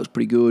right. That was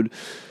pretty good.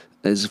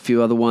 There's a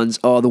few other ones.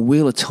 Oh, The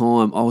Wheel of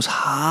Time. I was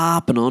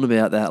harping on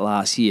about that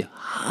last year.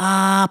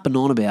 Harping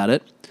on about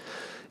it.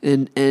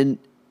 And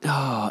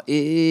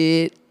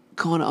it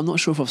kind of, I'm not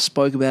sure if I've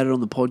spoke about it on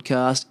the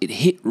podcast. It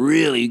hit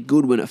really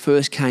good when it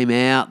first came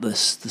out. The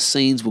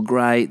scenes were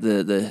great.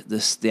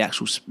 The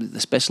actual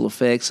special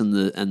effects and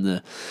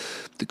the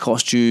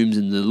costumes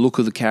and the look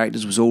of the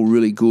characters was all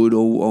really good.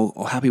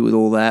 All happy with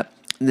all that.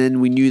 And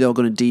then we knew they were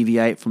going to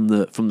deviate from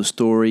the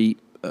story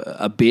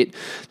a bit.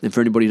 And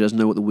for anybody who doesn't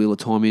know what The Wheel of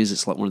Time is,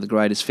 it's like one of the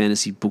greatest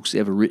fantasy books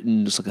ever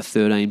written. It's like a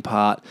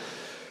 13-part.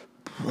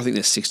 I think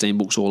there's 16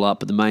 books all up,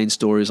 but the main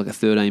story is like a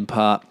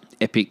 13-part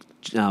epic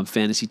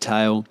fantasy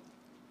tale.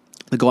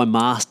 The guy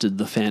mastered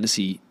the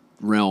fantasy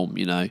realm,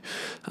 you know.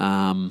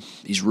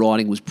 His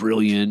writing was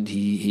brilliant.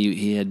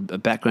 He had a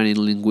background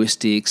in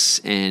linguistics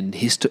and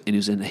he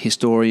was a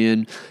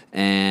historian,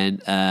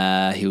 and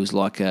he was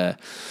like a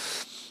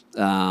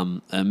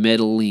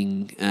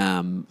meddling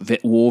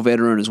war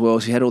veteran as well.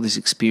 So he had all this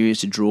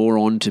experience to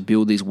draw on to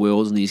build these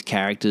worlds and these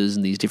characters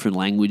and these different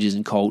languages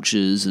and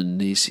cultures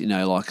and these, you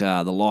know, like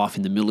the life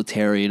in the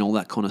military and all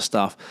that kind of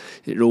stuff.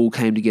 It all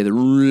came together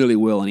really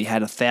well, and he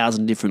had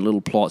 1,000 different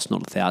little plots. Not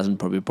 1,000,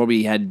 probably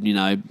he had, you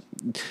know,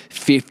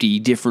 50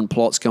 different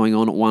plots going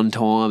on at one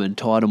time and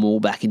tied them all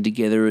back in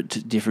together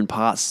at different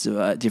parts,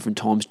 different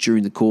times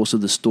during the course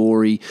of the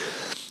story.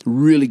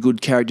 Really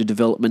good character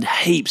development,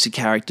 heaps of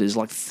characters,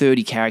 like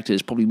 30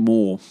 characters, probably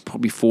more,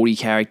 probably 40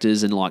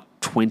 characters and like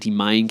 20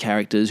 main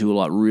characters who are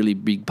like really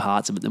big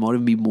parts of it. There might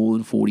even be more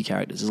than 40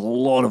 characters. There's a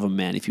lot of them,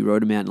 man, if you wrote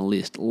them out in a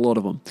list, a lot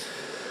of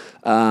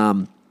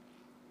them.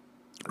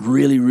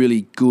 Really,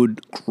 really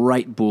good,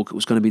 great book. It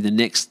was going to be the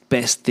next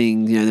best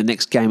thing, you know, the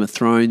next Game of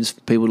Thrones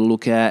for people to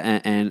look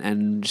at,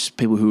 and just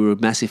people who were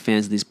massive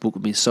fans of this book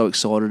have been so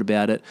excited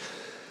about it.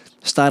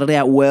 Started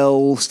out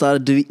well,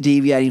 started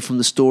deviating from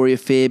the story a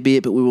fair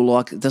bit, but we were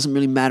like, it doesn't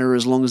really matter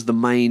as long as the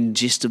main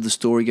gist of the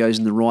story goes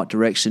in the right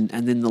direction.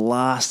 And then the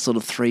last sort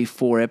of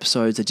 3-4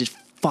 episodes, they just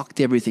fucked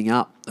everything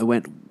up. They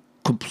went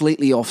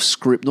completely off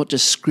script, not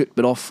just script,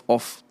 but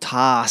off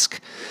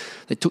task.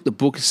 They took the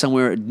book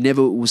somewhere it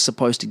never was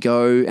supposed to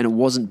go, and it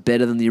wasn't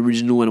better than the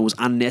original, and it was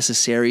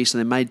unnecessary. So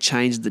they made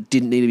changes that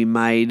didn't need to be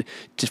made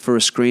just for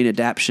a screen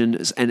adaptation.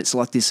 And it's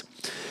like this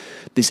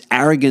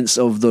arrogance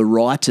of the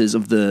writers,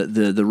 of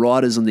the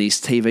writers on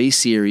these TV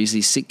series,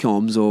 these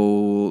sitcoms,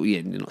 or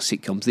not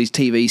sitcoms, these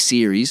TV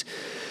series,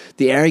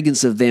 the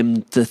arrogance of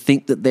them to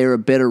think that they're a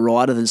better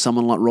writer than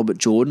someone like Robert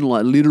Jordan,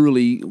 like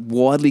literally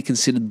widely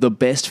considered the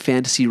best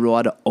fantasy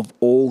writer of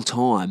all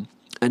time.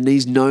 And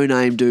these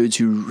no-name dudes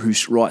who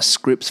write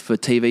scripts for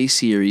TV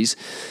series,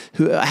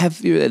 who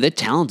have, they're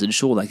talented,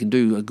 sure, they can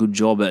do a good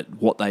job at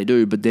what they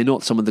do, but they're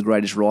not some of the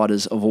greatest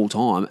writers of all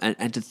time.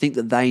 And to think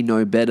that they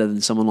know better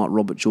than someone like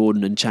Robert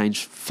Jordan and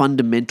change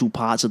fundamental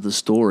parts of the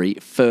story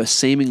for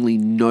seemingly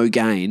no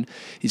gain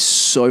is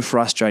so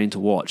frustrating to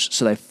watch.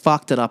 So they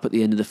fucked it up at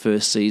the end of the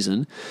first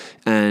season,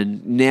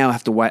 and now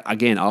have to wait,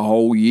 again, a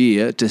whole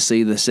year to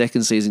see the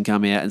second season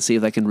come out and see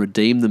if they can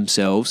redeem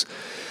themselves,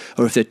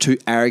 or if they're too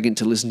arrogant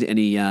to listen to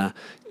any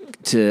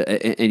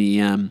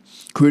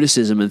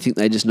criticism and think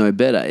they just know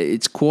better.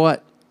 It's quite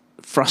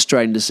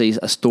frustrating to see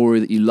a story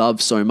that you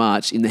love so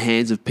much in the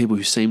hands of people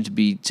who seem to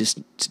be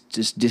just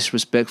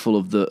disrespectful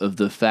of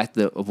the fact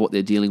that of what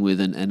they're dealing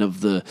with and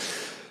of the,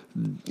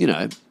 you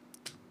know,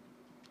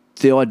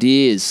 the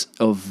ideas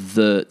of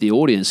the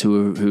audience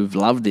who've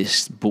loved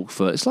this book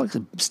for, it's like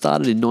it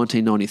started in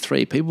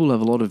 1993. People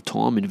have a lot of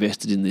time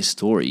invested in this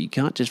story. You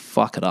can't just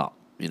fuck it up.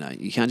 You know,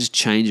 you can't just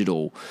change it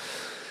all.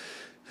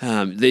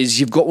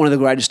 You've got one of the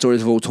greatest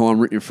stories of all time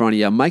written in front of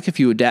you. Make a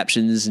few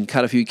adaptations and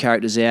cut a few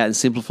characters out and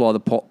simplify the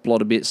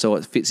plot a bit so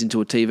it fits into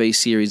a TV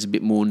series a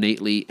bit more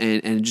neatly,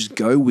 and just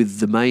go with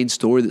the main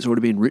story that's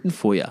already been written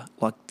for you.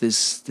 Like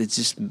there's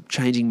just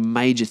changing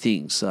major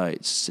things, so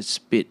it's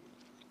a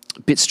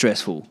bit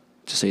stressful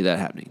to see that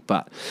happening.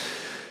 But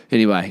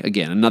anyway,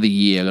 again, another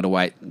year. I got to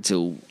wait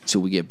until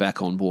we get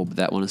back on board with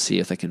that one and see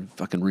if they can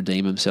fucking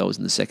redeem themselves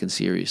in the second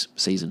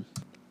season.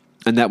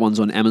 And that one's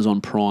on Amazon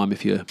Prime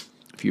if you're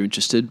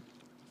interested.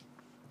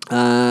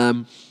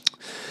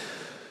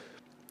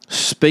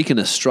 Speaking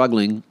of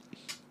struggling,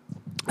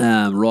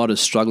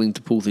 writers struggling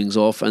to pull things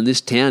off, and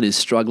this town is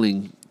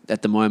struggling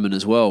at the moment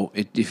as well.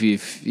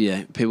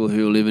 People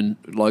who are living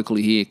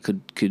locally here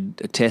could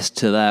attest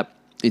to that.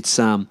 It's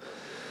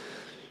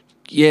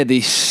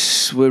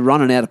we're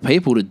running out of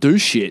people to do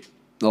shit.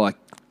 Like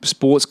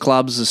sports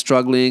clubs are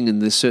struggling,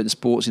 and there's certain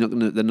sports that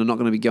are not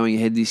going to be going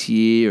ahead this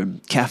year.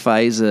 And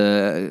cafes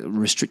are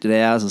restricted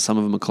hours, and some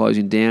of them are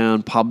closing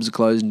down. Pubs are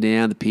closing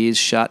down. The pier's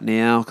shut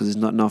now because there's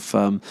not enough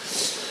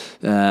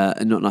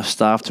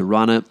staff to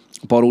run it.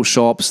 Bottle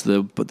shops,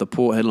 the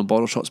Port Hedland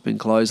bottle shop's been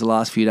closed the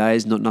last few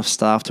days. Not enough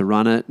staff to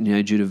run it,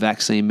 due to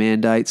vaccine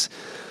mandates.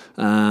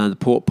 The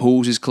Port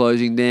Pools is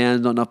closing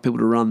down. Not enough people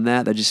to run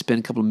that. They just spent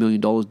a couple of $1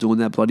 million doing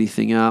that bloody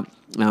thing up.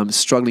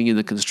 Struggling in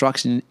the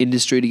construction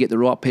industry to get the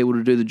right people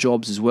to do the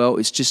jobs as well.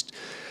 It's just,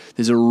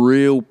 there's a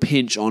real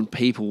pinch on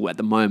people at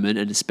the moment,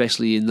 and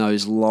especially in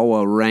those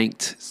lower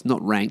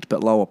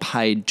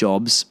paid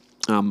jobs.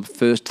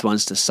 First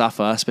ones to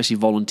suffer, especially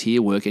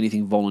volunteer work.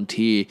 Anything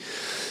volunteer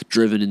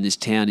driven in this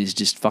town is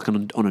just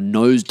fucking on a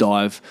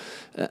nosedive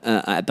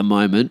at the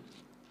moment.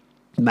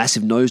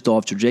 Massive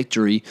nosedive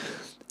trajectory.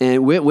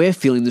 And we're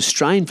feeling the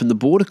strain from the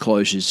border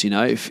closures,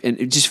 and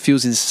it just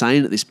feels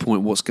insane at this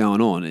point what's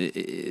going on.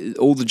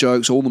 All the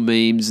jokes, all the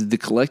memes, the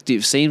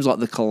collective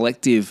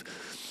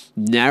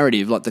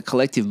narrative, like the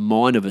collective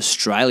mind of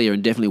Australia,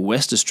 and definitely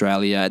West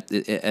Australia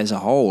as a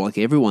whole, like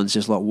everyone's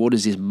just like, what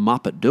is this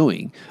muppet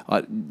doing?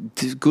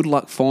 Good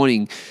luck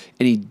finding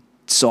any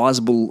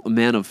sizable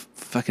amount of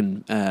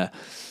fucking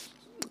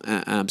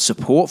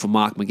support for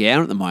Mark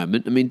McGowan at the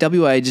moment. I mean,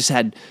 WA just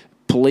had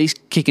police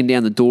kicking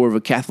down the door of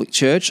a Catholic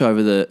church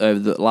over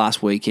the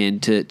last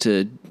weekend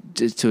to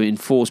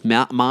enforce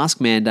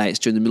mask mandates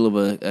during the middle of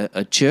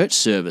a church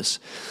service.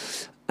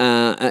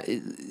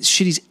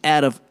 Shit is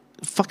out of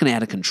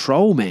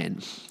control,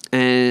 man.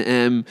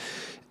 And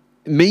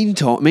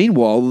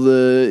meanwhile,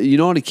 the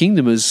United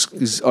Kingdom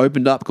has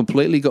opened up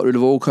completely, got rid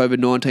of all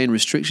COVID-19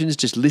 restrictions,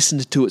 just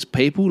listened to its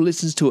people,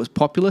 listens to its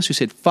populace who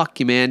said, fuck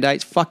your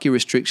mandates, fuck your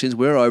restrictions,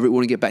 we're over it, we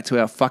want to get back to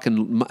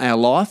our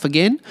life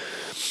again.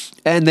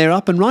 And they're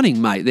up and running,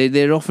 mate.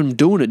 They're often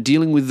doing it,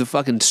 dealing with the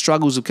fucking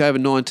struggles of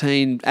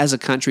COVID-19 as a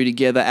country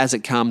together as it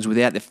comes,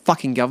 without the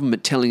fucking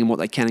government telling them what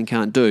they can and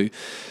can't do.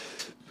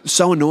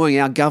 So annoying,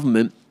 our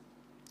government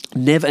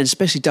never, and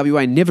especially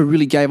WA, never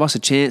really gave us a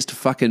chance to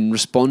fucking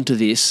respond to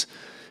this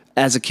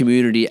as a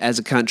community, as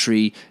a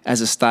country, as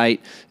a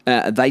state.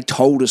 They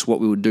told us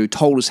what we would do,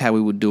 told us how we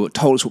would do it,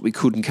 told us what we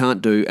could and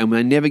can't do, and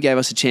they never gave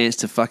us a chance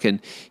to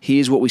fucking,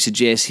 here's what we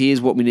suggest,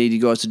 here's what we need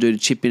you guys to do to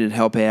chip in and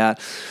help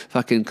out.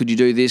 Fucking, could you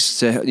do this?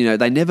 So,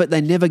 they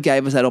never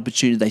gave us that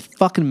opportunity. They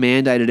fucking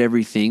mandated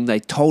everything. They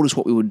told us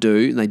what we would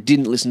do, and they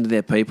didn't listen to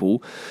their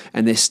people,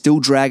 and they're still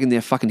dragging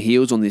their fucking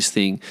heels on this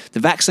thing. The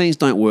vaccines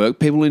don't work.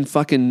 People in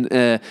fucking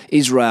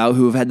Israel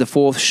who have had the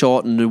 4th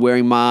shot and are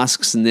wearing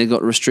masks and they've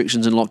got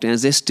restrictions and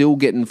lockdowns, they're still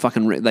getting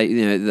fucking,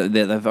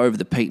 they're over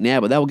the peak now,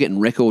 but they were getting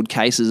record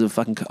cases of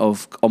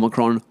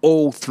Omicron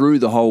all through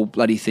the whole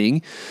bloody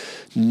thing.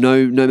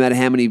 No matter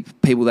how many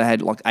people they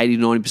had, like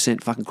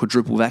 80-90% fucking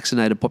quadruple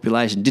vaccinated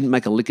population, didn't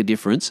make a lick of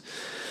difference.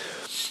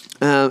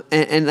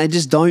 And they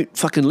just don't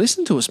fucking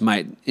listen to us,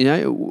 mate.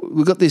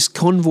 We've got this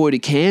convoy to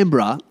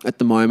Canberra at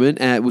the moment,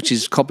 which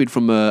is copied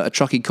from a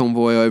truckie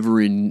convoy over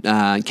in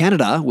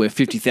Canada, where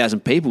 50,000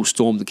 people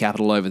stormed the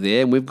capital over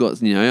there. And we've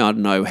got, I don't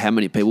know how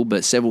many people,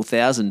 but several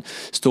thousand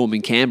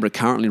storming Canberra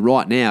currently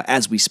right now,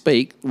 as we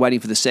speak, waiting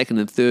for the 2nd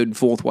and 3rd and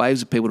 4th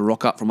waves of people to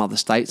rock up from other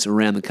states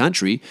around the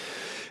country,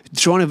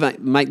 trying to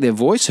make their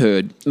voice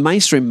heard.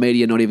 Mainstream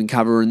media not even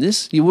covering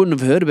this. You wouldn't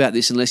have heard about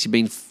this unless you've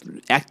been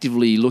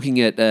actively looking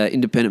at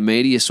independent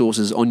media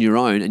sources on your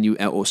own, and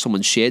or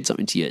someone shared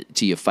something to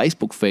your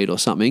Facebook feed or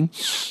something.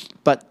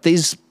 But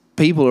these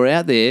people are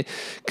out there,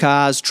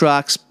 cars,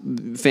 trucks,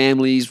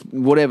 families,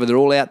 whatever. They're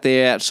all out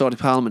there outside of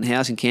Parliament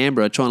House in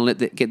Canberra, trying to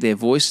let their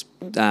voice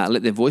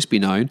be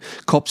known.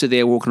 Cops are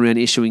there walking around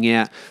issuing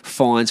out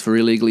fines for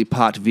illegally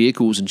parked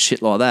vehicles and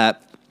shit like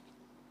that.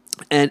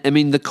 And I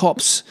mean, the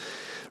cops'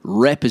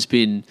 rep has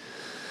been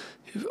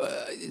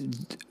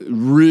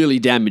really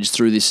damaged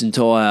through this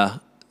entire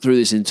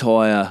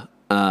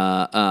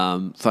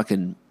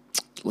fucking,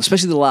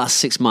 especially the last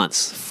 6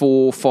 months,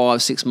 4,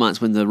 5, 6 months,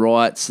 when the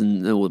riots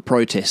and the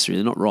protests,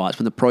 they're not riots,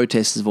 when the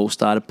protests have all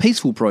started,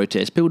 peaceful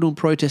protests, people doing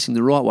protesting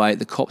the right way,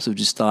 the cops have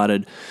just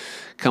started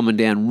coming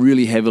down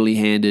really heavily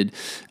handed,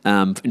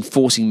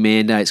 enforcing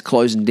mandates,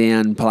 closing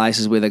down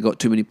places where they got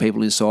too many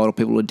people inside, or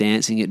people are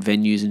dancing at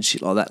venues and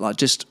shit like that.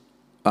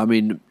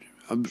 I'm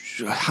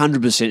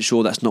 100%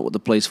 sure that's not what the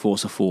police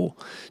force are for,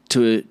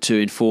 to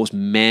enforce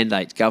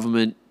mandates,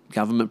 government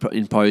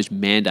imposed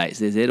mandates.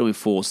 They're there to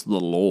enforce the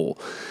law.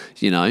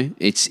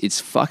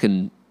 It's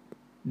fucking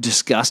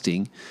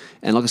disgusting.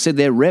 And like I said,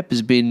 their rep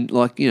has been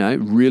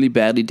really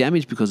badly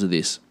damaged because of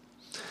this.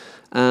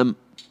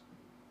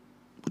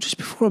 Just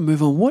before I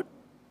move on, what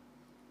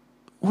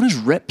does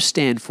rep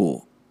stand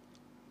for?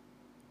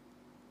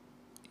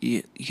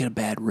 You get a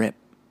bad rep.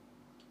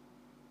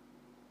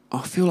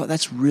 I feel like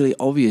that's really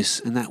obvious,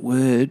 and that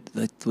word,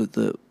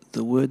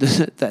 the word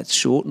that's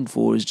shortened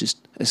for, has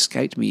just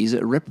escaped me. Is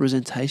it a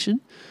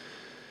representation?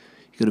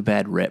 You got a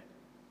bad rep.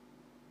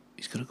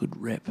 He's got a good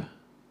rep.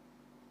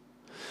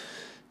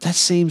 That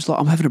seems like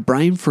I'm having a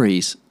brain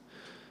freeze.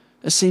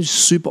 That seems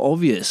super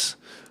obvious.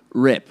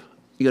 Rep.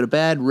 You got a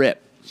bad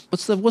rep.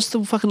 What's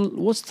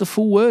the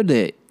full word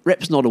there?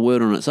 Rep's not a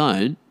word on its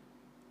own.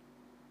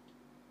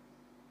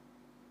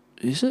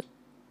 Is it?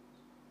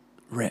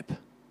 Rep.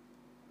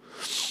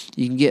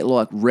 You can get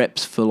like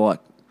reps for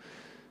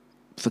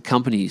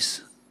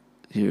companies.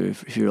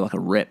 If you're like a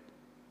rep,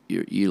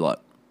 you're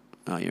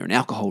an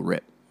alcohol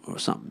rep or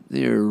something.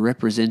 You're a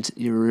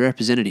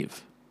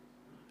representative,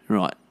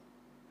 right?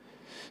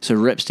 So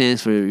rep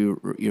stands for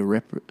your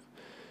rep. What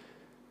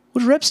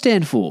does rep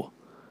stand for?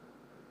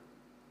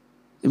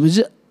 Am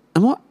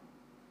I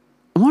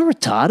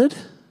retarded?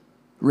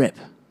 Rep.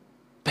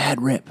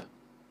 Bad rep.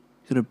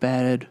 Got a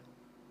bad.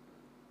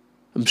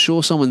 I'm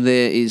sure someone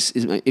there is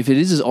if it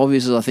is as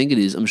obvious as I think it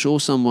is, I'm sure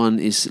someone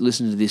is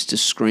listening to this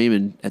just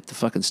screaming at the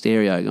fucking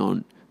stereo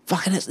going,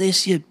 fucking it's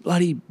this, you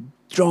bloody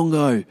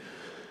drongo.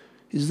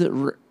 Is that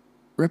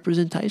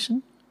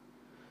representation?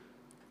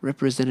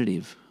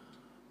 Representative.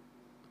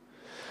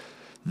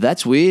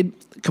 That's weird.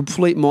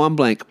 Complete mind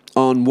blank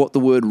on what the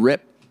word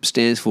rep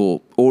stands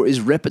for. Or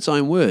is rep its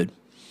own word?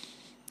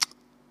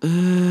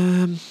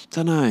 Don't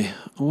know. I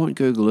won't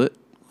Google it.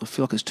 I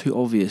feel like it's too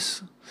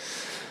obvious.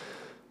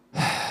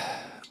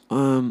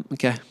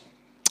 Okay.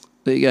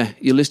 There you go.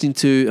 You're listening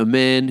to a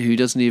man who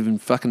doesn't even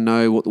fucking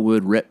know what the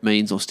word rep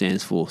means or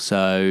stands for.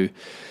 So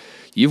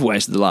you've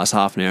wasted the last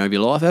half an hour of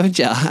your life, haven't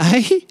you?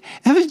 Hey?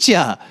 Haven't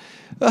you?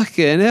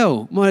 Fucking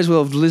hell. Might as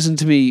well have listened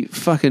to me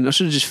fucking... I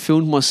should have just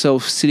filmed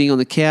myself sitting on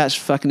the couch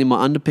fucking in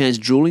my underpants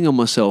drooling on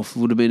myself.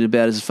 Would have been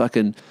about as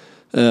fucking...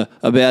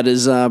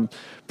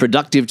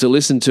 productive to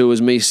listen to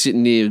as me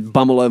sitting here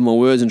bumble over my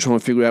words and trying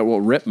to figure out what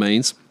rep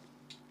means.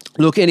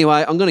 Look,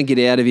 anyway, I'm going to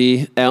get out of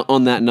here.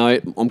 On that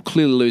note, I'm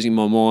clearly losing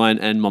my mind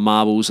and my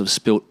marbles have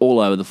spilt all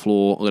over the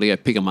floor. I've got to go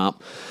pick them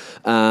up.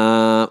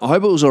 I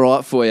hope it was all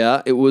right for you.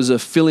 It was a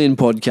fill-in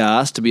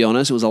podcast, to be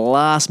honest. It was a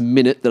last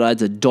minute that I had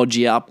to dodge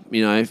you up,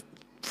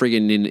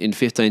 friggin' in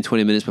 15,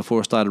 20 minutes before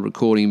I started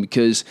recording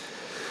because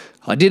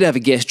I did have a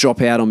guest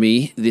drop out on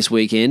me this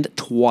weekend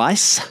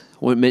twice. I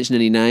won't mention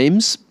any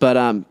names, but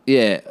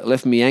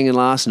left me hanging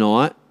last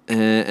night.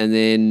 And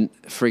then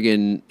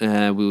friggin'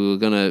 we were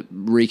going to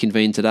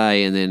reconvene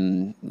today and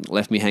then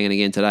left me hanging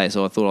again today.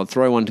 So I thought I'd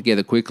throw one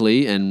together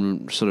quickly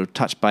and sort of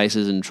touch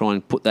bases and try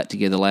and put that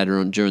together later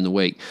on during the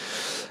week.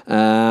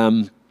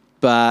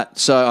 But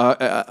so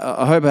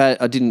I hope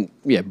I didn't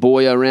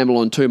bore you, ramble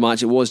on too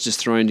much. It was just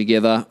throwing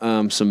together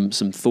some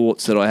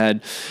thoughts that I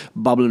had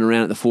bubbling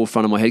around at the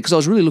forefront of my head because I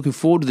was really looking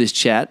forward to this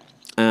chat.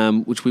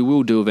 Which we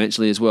will do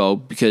eventually as well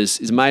because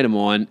he's a mate of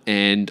mine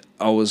and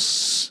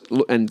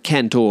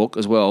can talk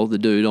as well, the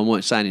dude. I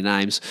won't say any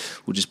names.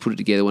 We'll just put it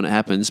together when it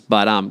happens.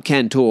 But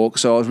can talk.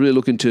 So I was really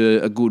looking to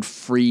a good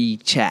free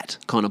chat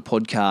kind of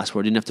podcast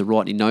where I didn't have to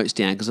write any notes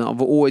down because I've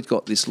always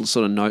got this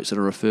sort of notes that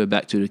I refer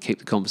back to keep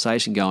the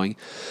conversation going.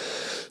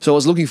 So I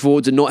was looking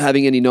forward to not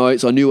having any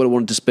notes. I knew what I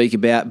wanted to speak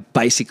about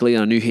basically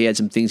and I knew he had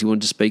some things he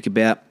wanted to speak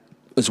about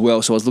as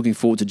well. So I was looking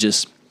forward to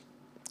just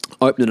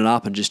opening it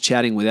up and just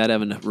chatting without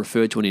having to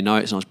refer to any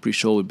notes, and I was pretty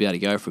sure we'd be able to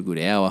go for a good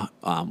hour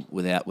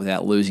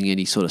without losing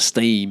any sort of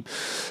steam.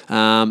 So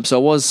I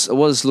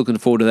was looking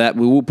forward to that.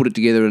 We will put it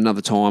together another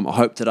time. I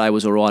hope today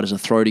was all right as a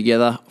throw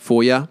together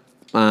for you.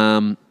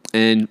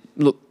 And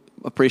look,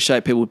 I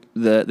appreciate people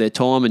their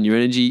time and your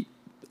energy.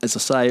 As I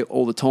say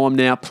all the time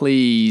now,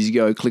 please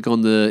go click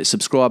on the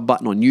subscribe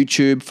button on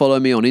YouTube. Follow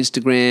me on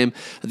Instagram.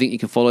 I think you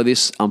can follow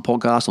this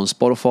podcast on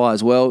Spotify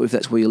as well if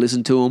that's where you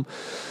listen to them.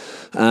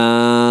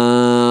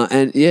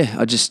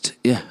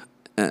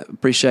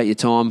 Appreciate your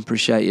time,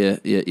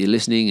 appreciate you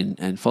listening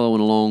and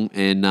following along,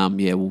 and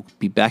we'll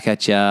be back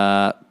at you.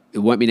 It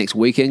won't be next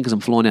weekend because I'm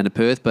flying down to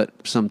Perth, but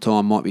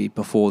sometime might be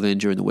before then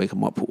during the week. I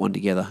might put one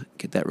together,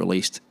 get that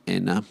released,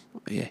 and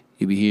you'll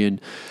be hearing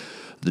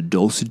the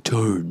dulcet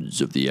tones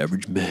of the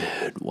average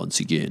man once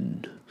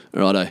again.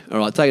 All right,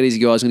 take it easy,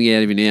 guys. I'm gonna get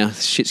out of here now.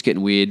 Shit's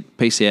getting weird.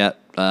 Peace out.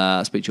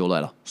 Speak to you all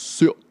later.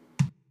 See ya.